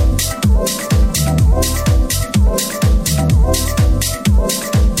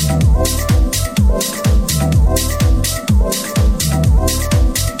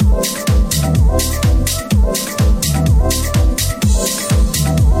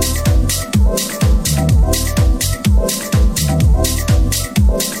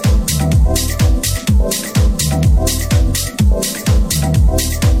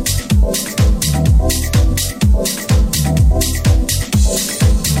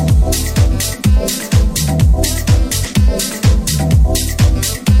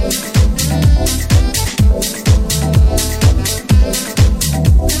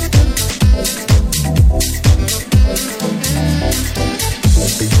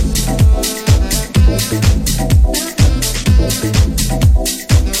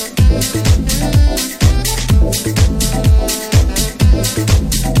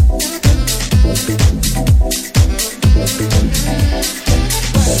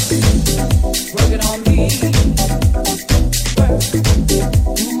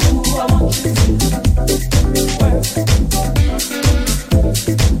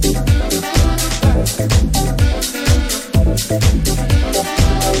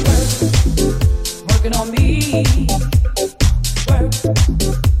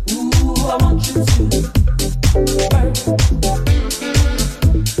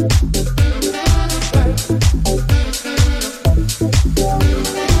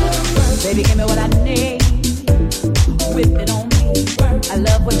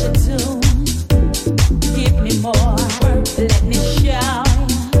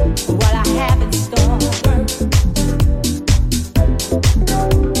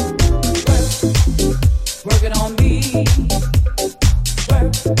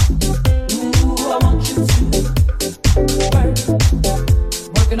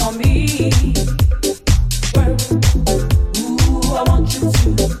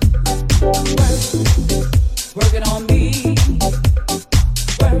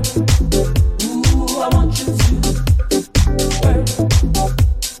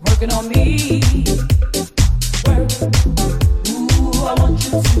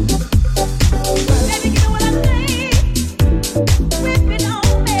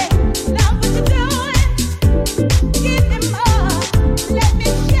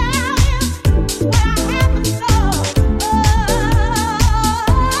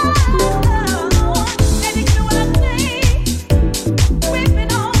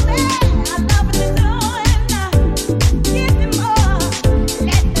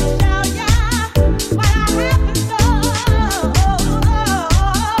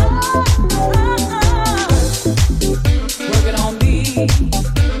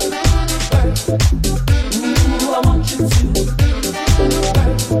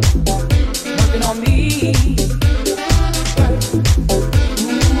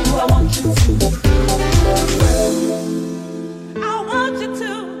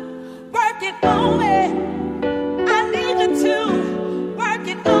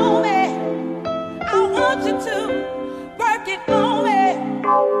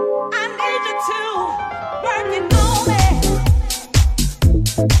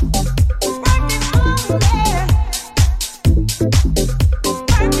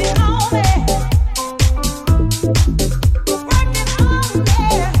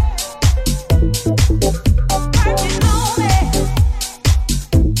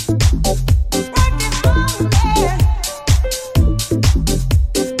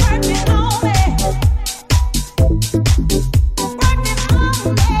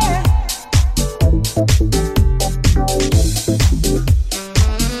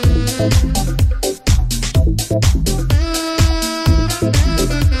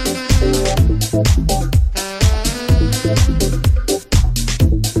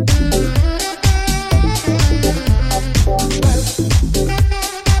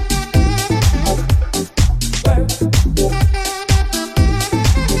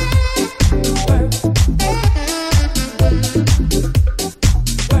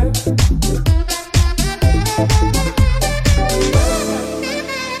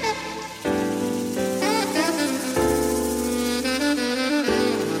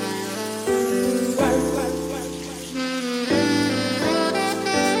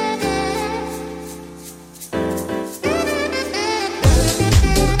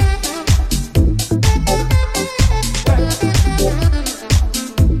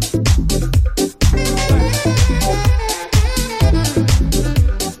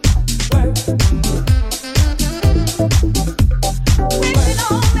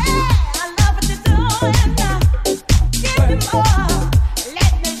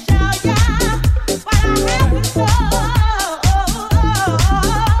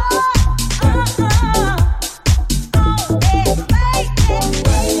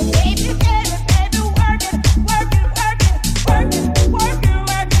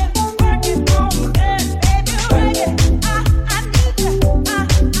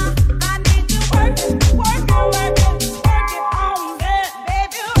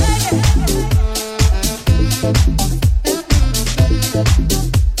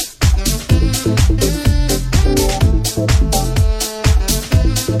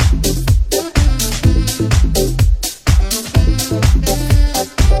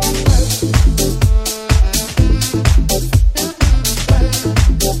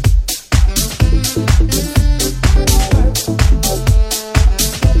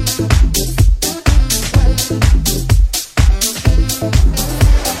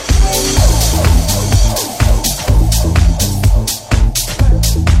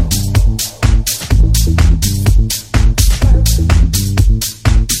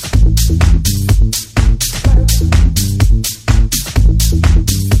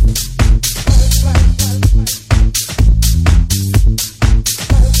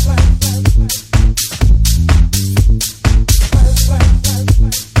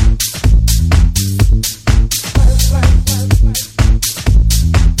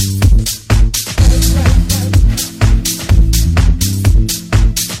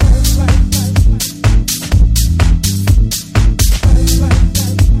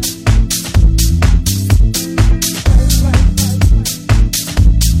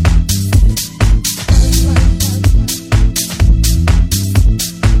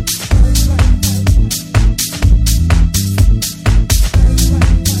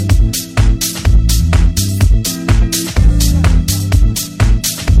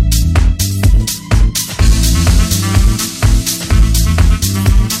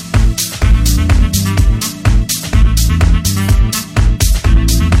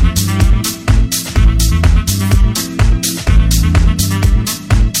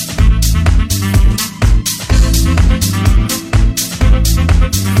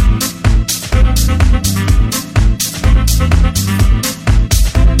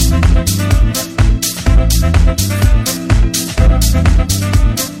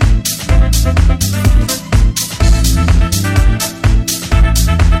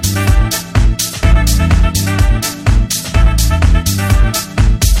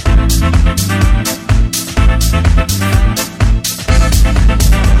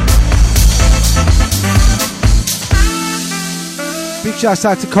 shouts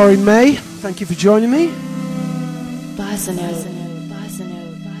out to Corinne May. Thank you for joining me.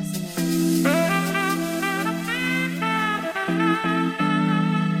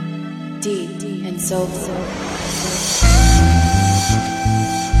 Deep and soulful.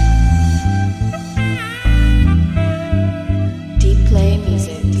 Deep play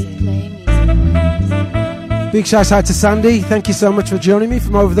music. Big shout out to Sandy. Thank you so much for joining me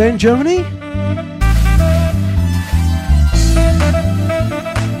from over there in Germany.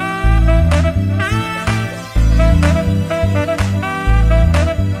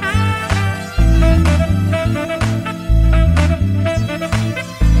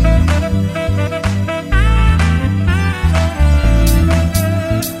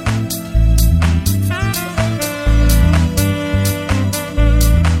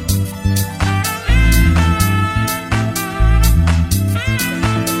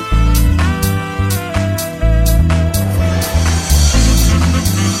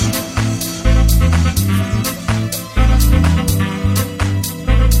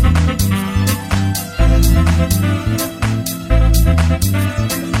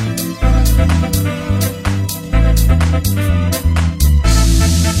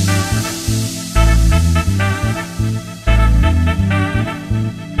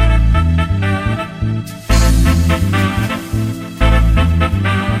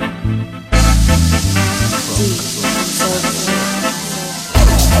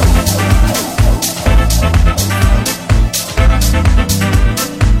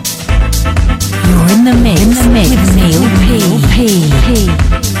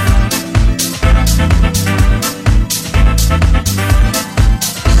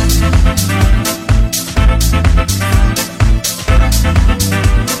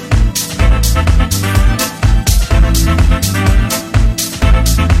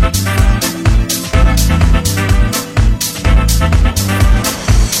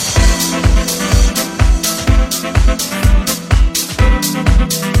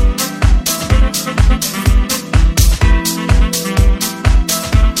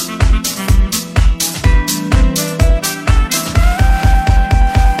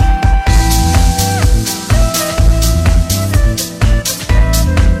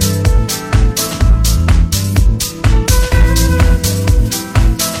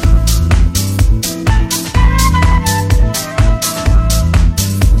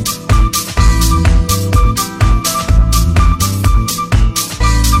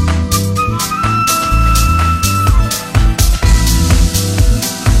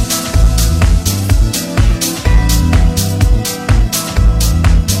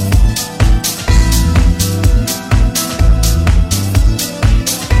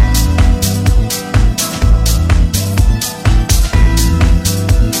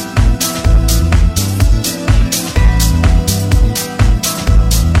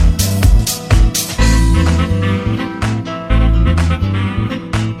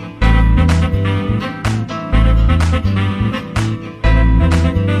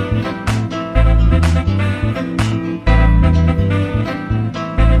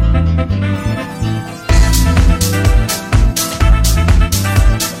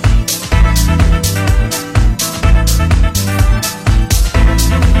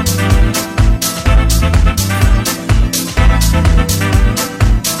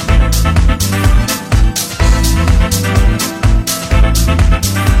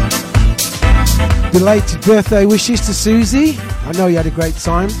 Belated birthday wishes to Susie. I know you had a great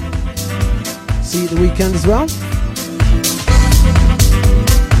time. See you at the weekend as well.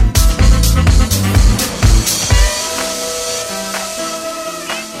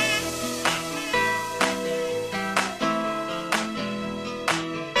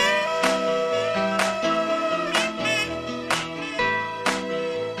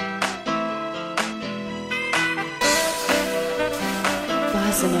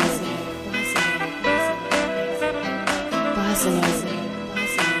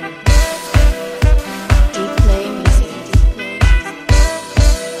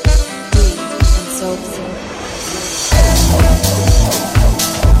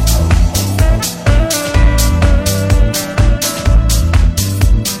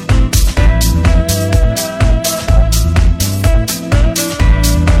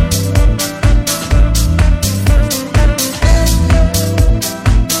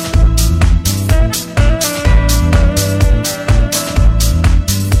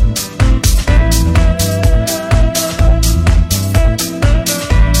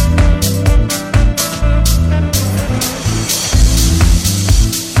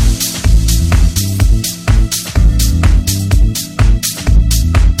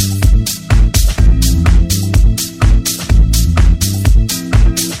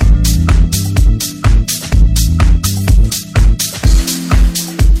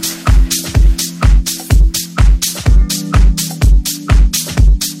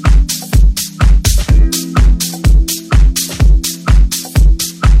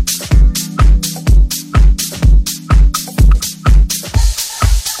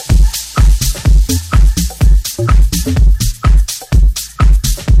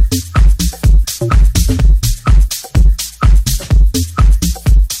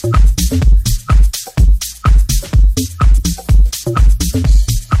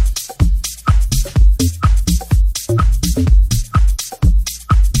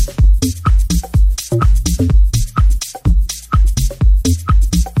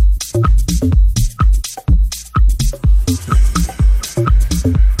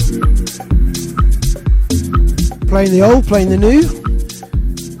 Playing the old, playing the new.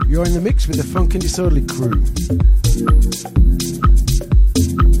 You're in the mix with the Funk and Disorderly crew.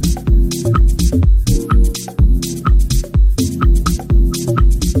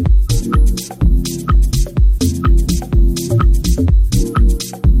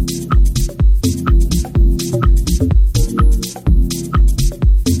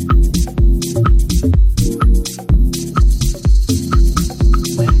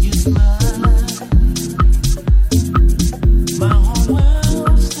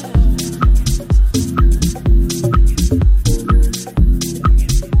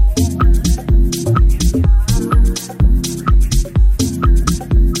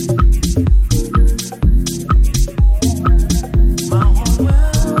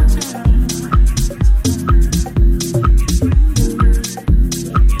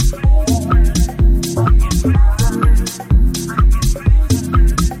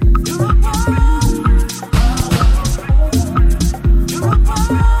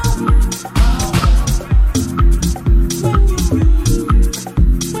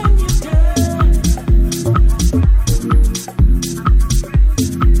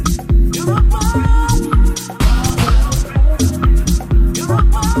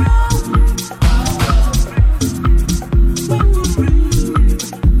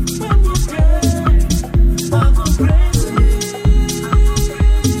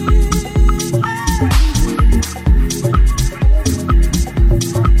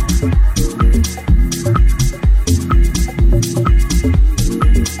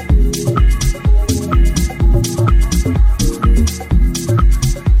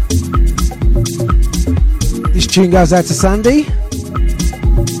 Tune goes out to Sandy.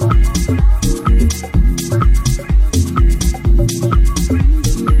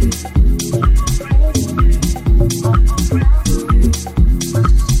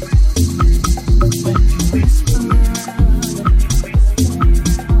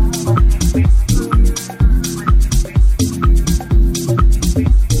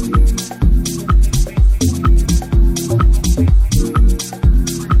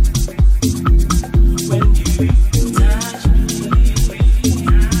 Touch me.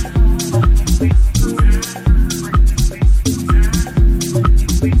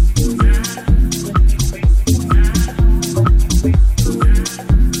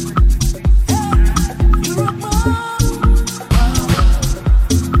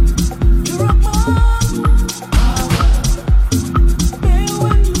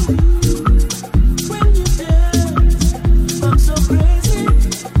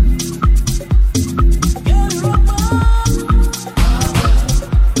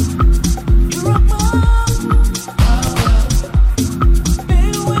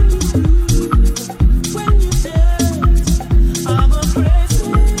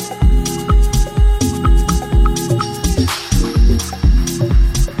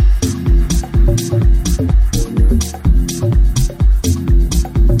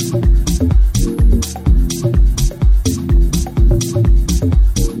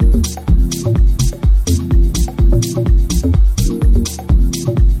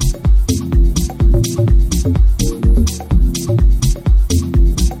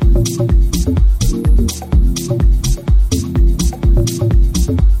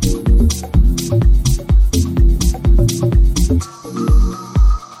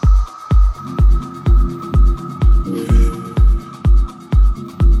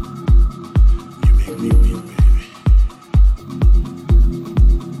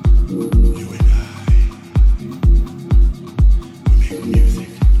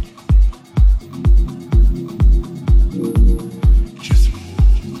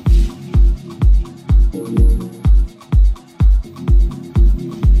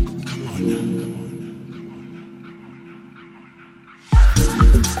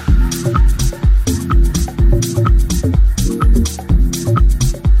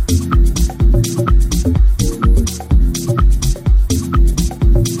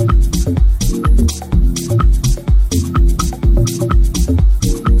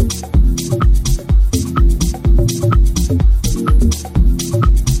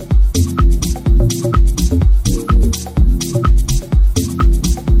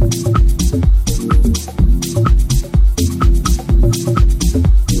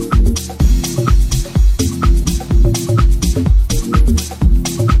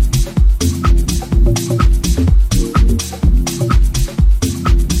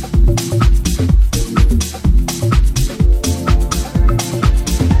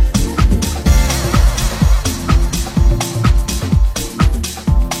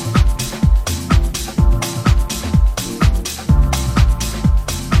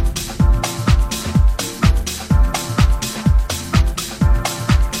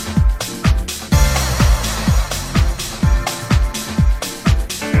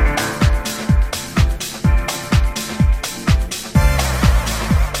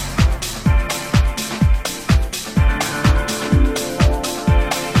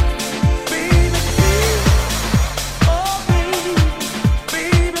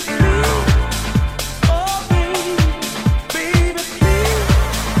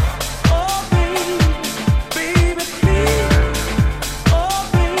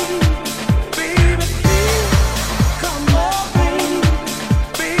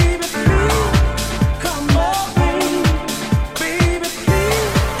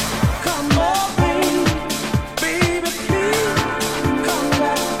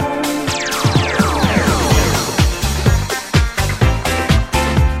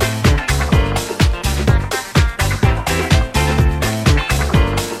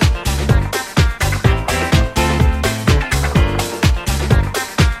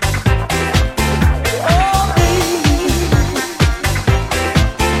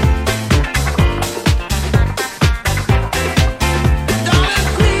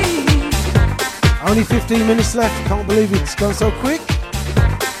 Only 15 minutes left. Can't believe it's gone so quick.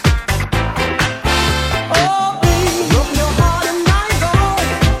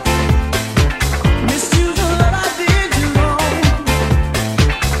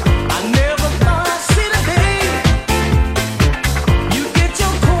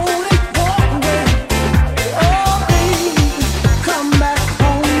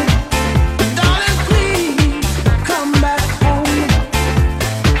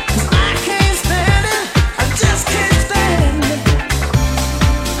 I just can't stand it.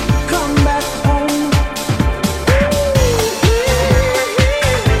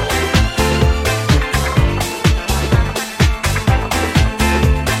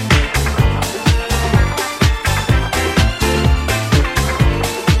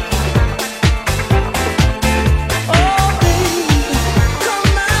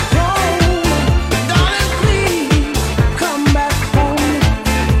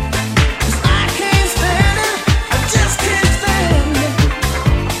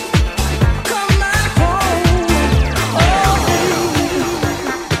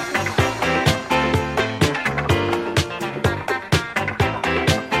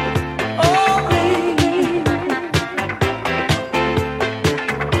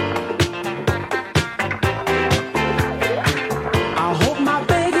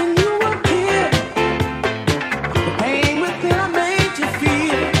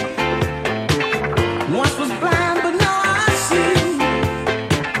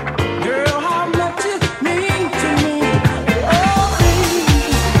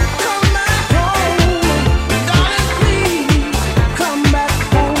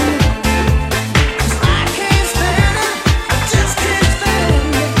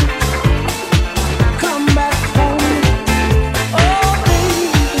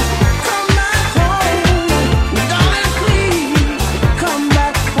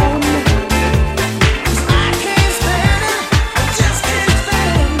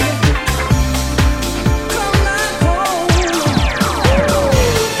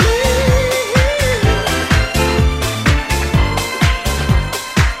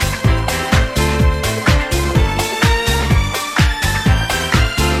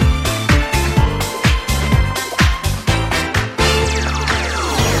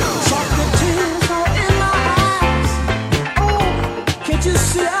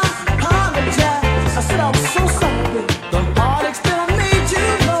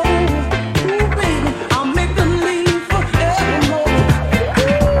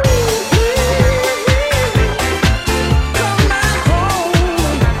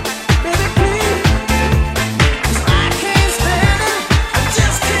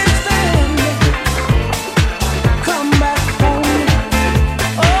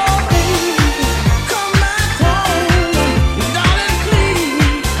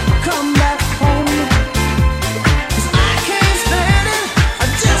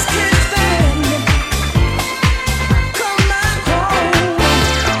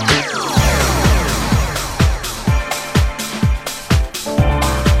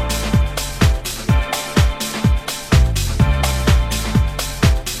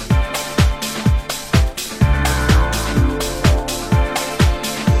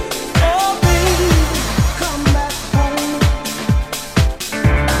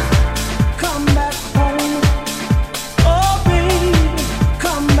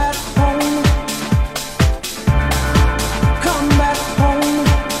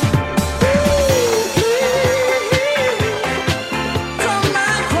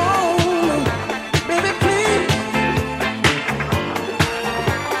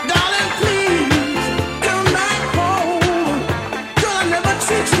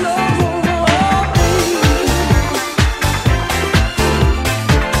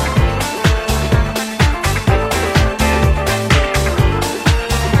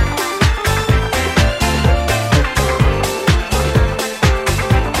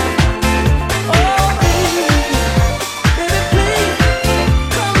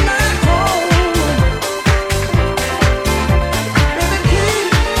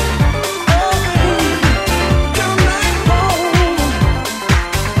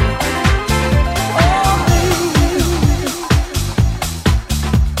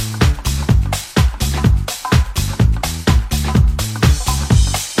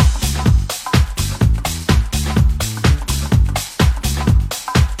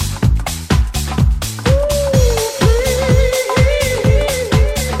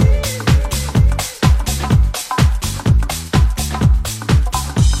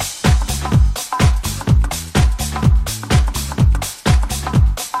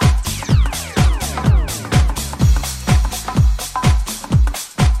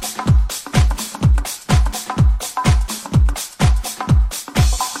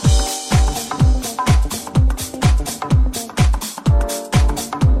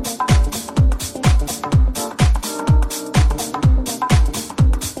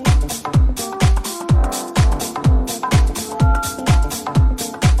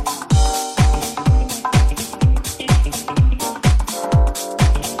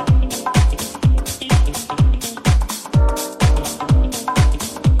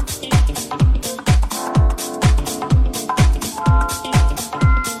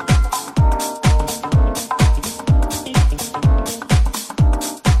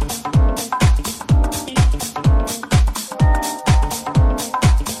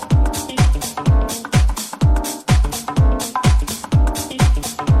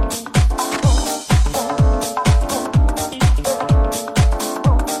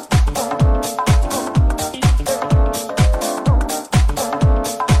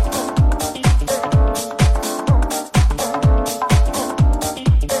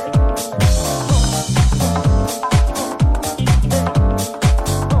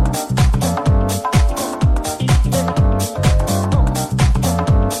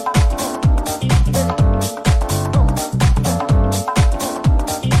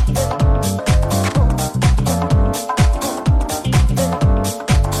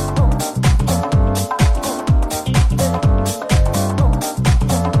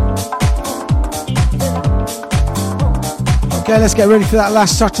 Okay, let's get ready for that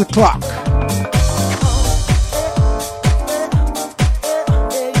last shot of the clock.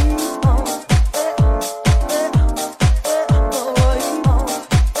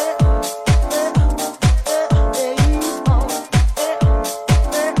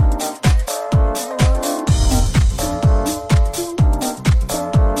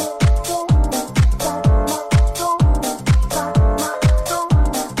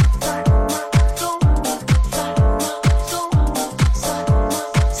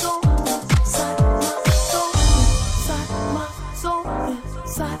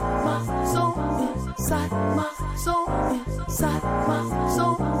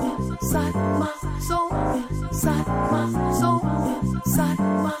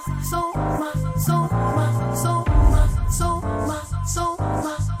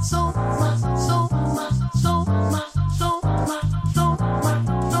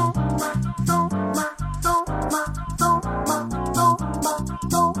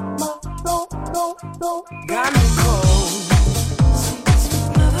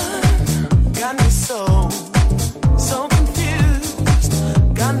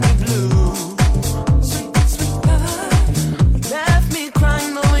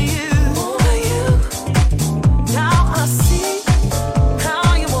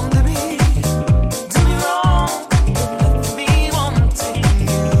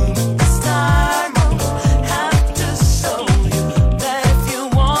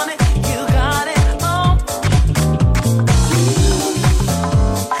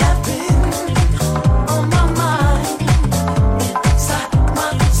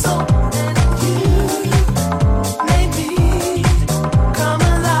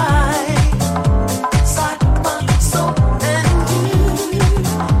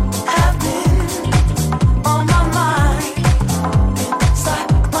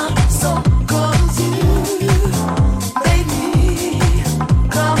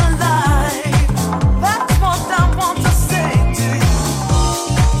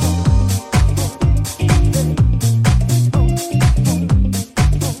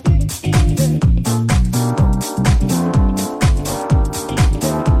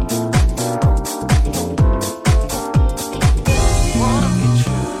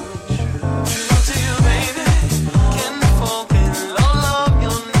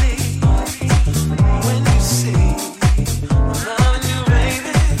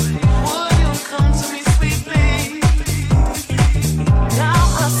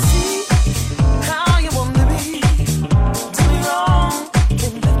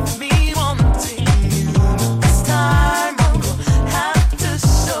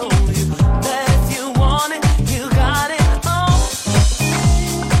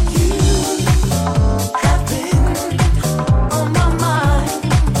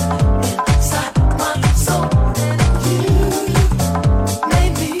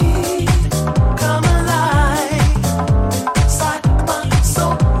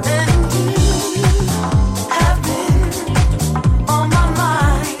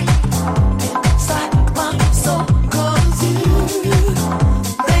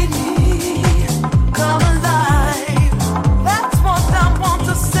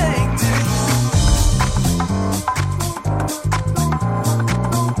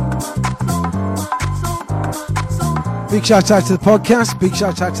 Big shout out to the podcast, big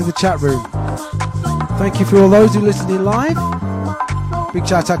shout out to the chat room. Thank you for all those who listened in live. Big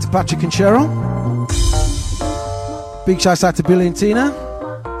shout out to Patrick and Cheryl. Big shout out to Billy and Tina.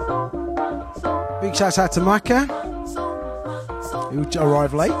 Big shout out to Micah, who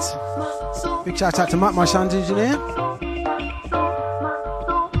arrived late. Big shout out to Matt, my sound engineer.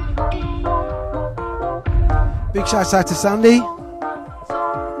 Big shout out to Sandy,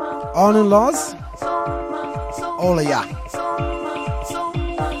 Arn and Lars. All of ya.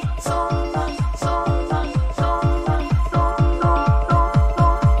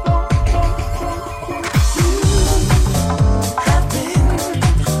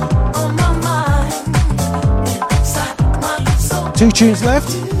 Two tunes left.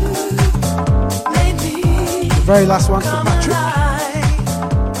 The very last one for Patrick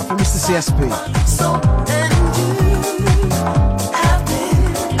and for Mr. CSP.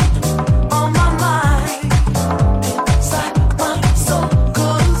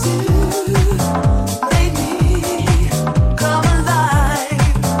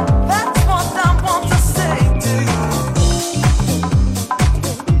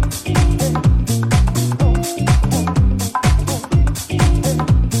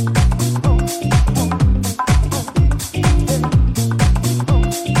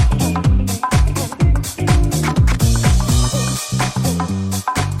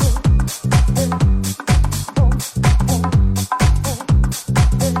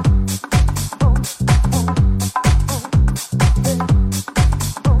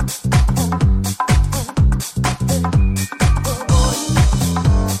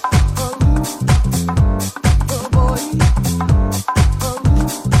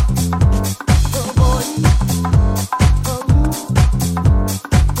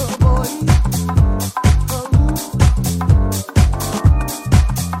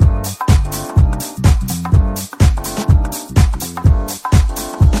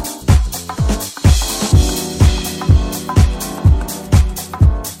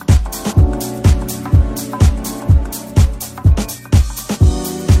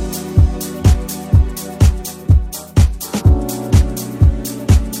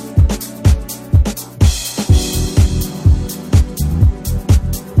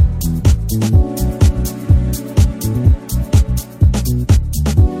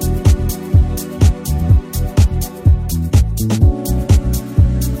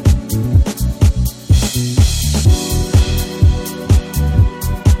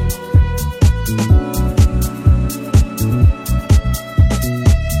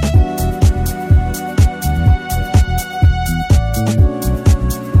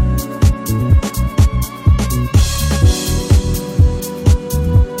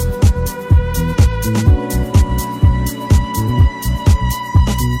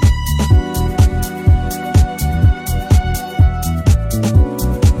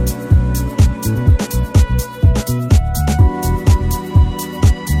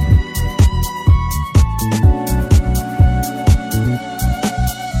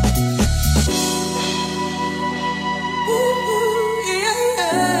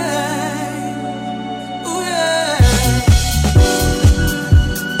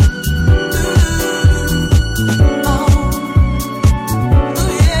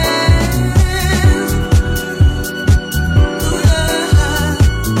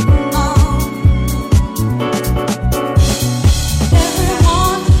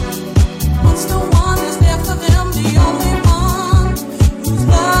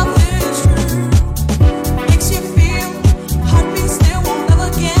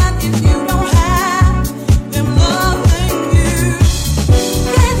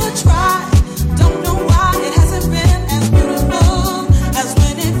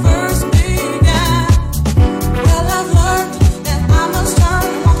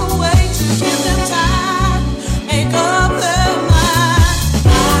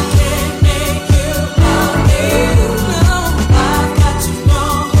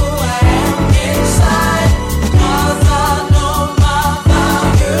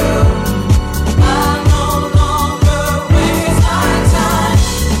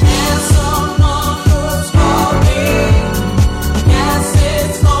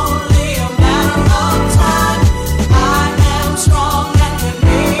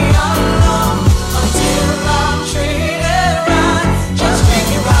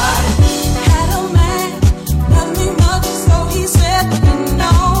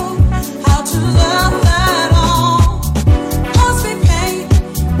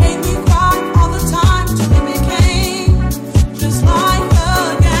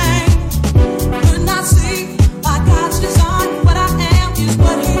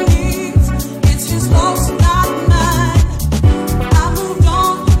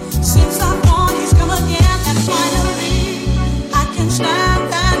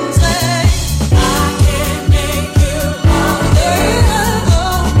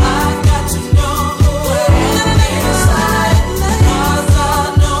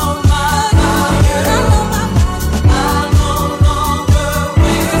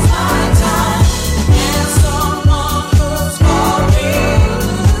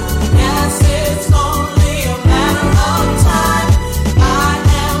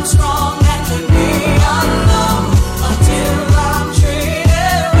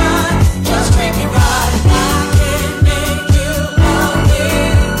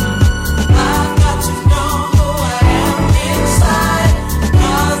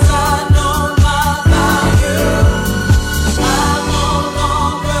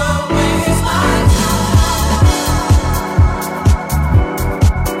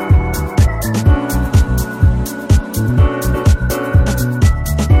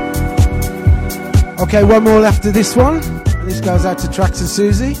 Okay, one more after this one. And this goes out to Trax and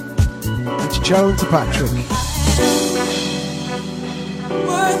Susie, and to Joe and to Patrick.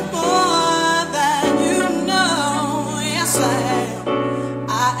 Worth more than you know. Yes, I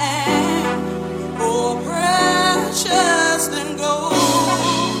am more precious than gold.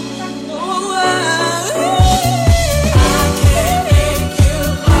 Oh, I can't make you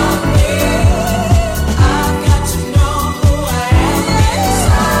love me. I've got to know who I am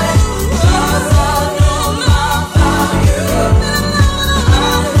inside. 'Cause I know my value.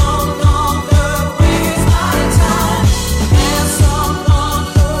 I no longer waste my time. And someone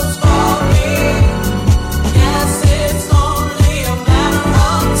who's for me. Yes, it's only a matter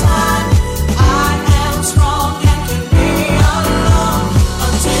of time. I am strong and can be alone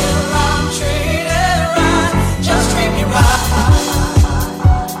until I'm treated right. Just treat me right.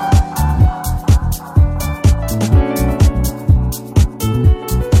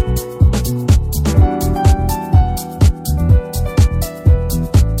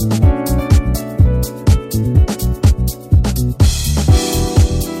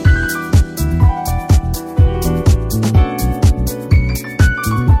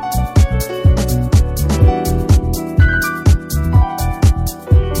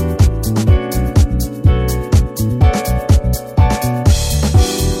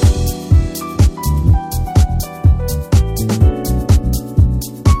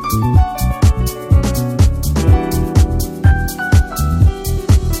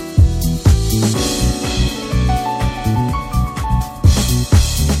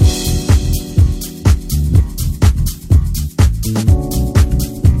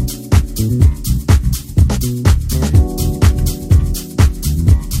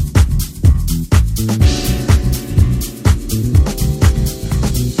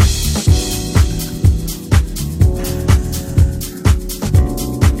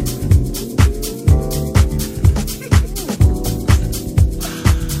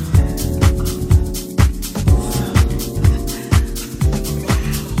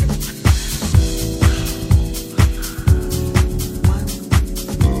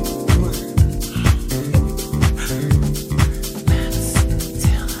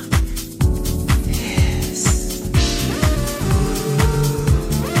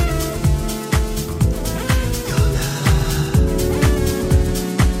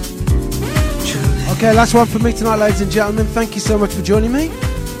 Okay, last one for me tonight, ladies and gentlemen. Thank you so much for joining me.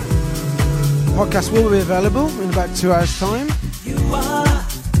 The podcast will be available in about 2 hours' time. You are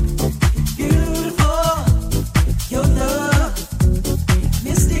beautiful, your love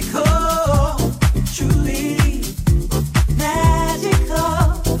mystical, truly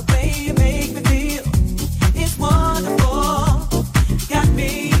magical. The way you make me feel is wonderful. Got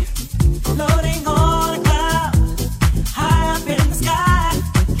me floating on a cloud, high up in the sky.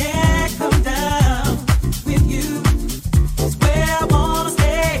 Can't come down with you. It's where I wanna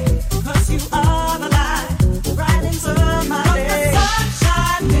stay, 'cause you are the light right into my day.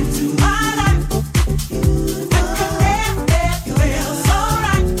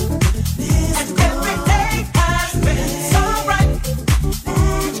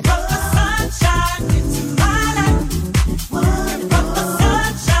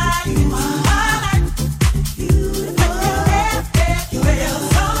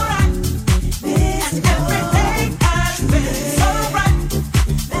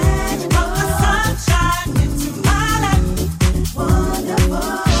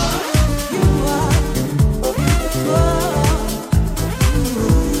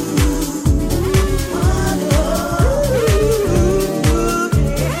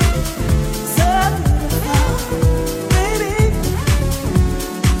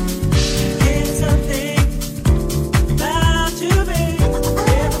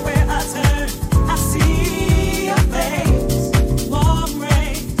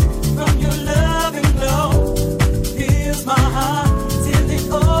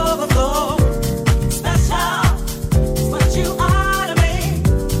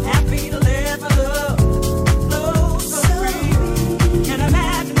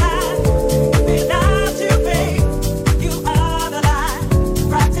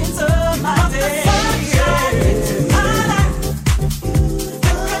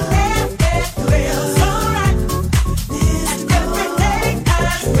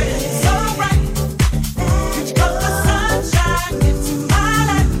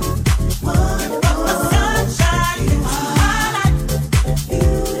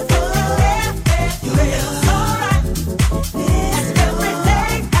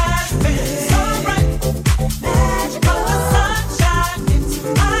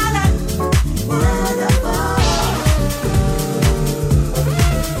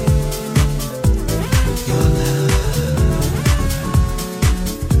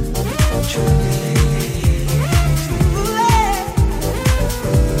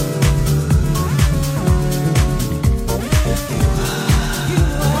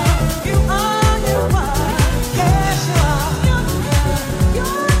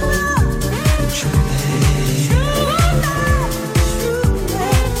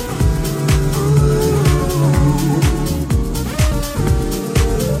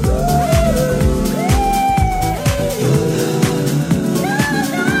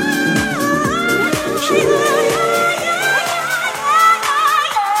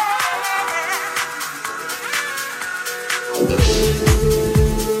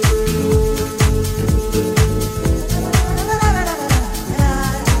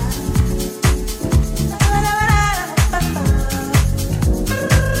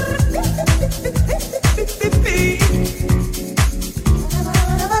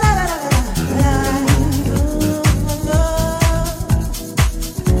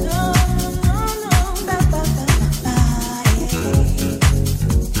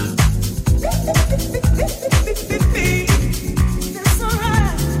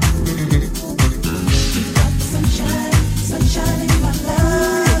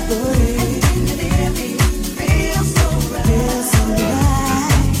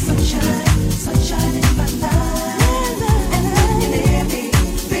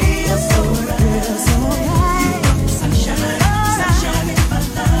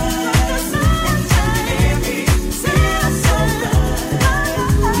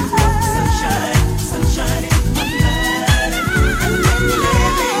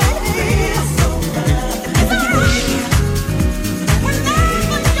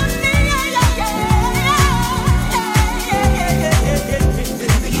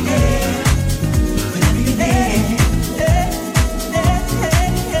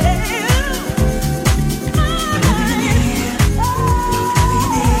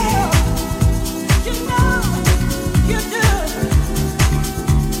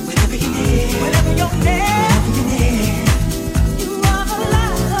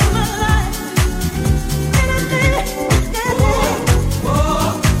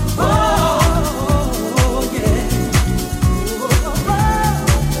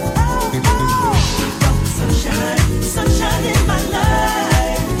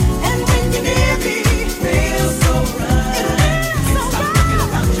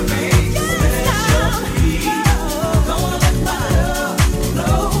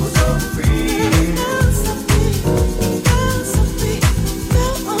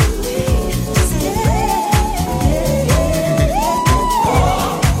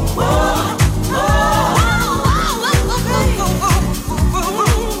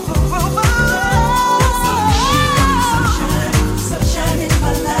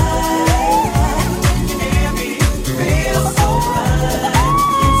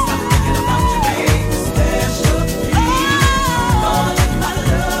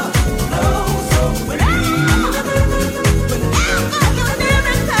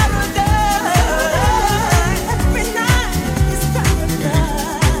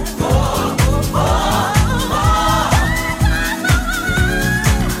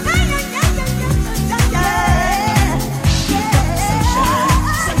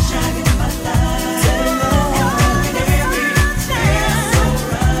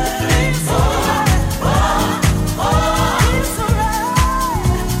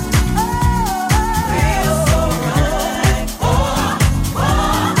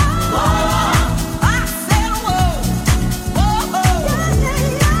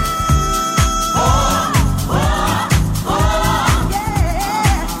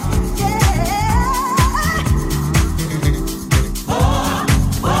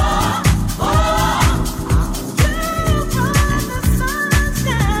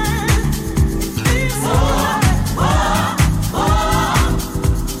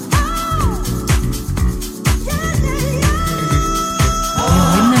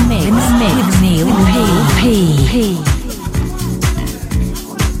 P.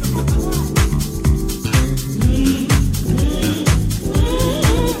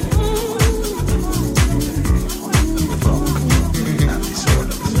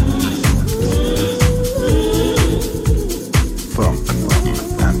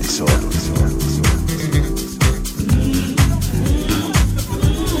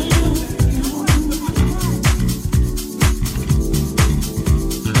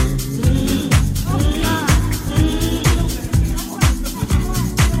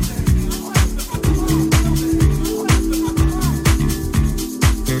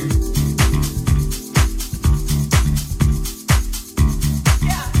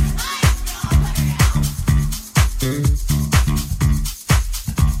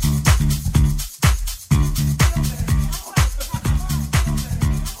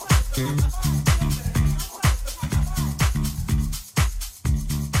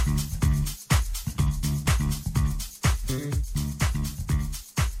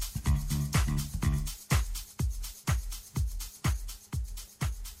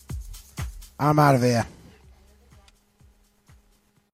 I'm out of here.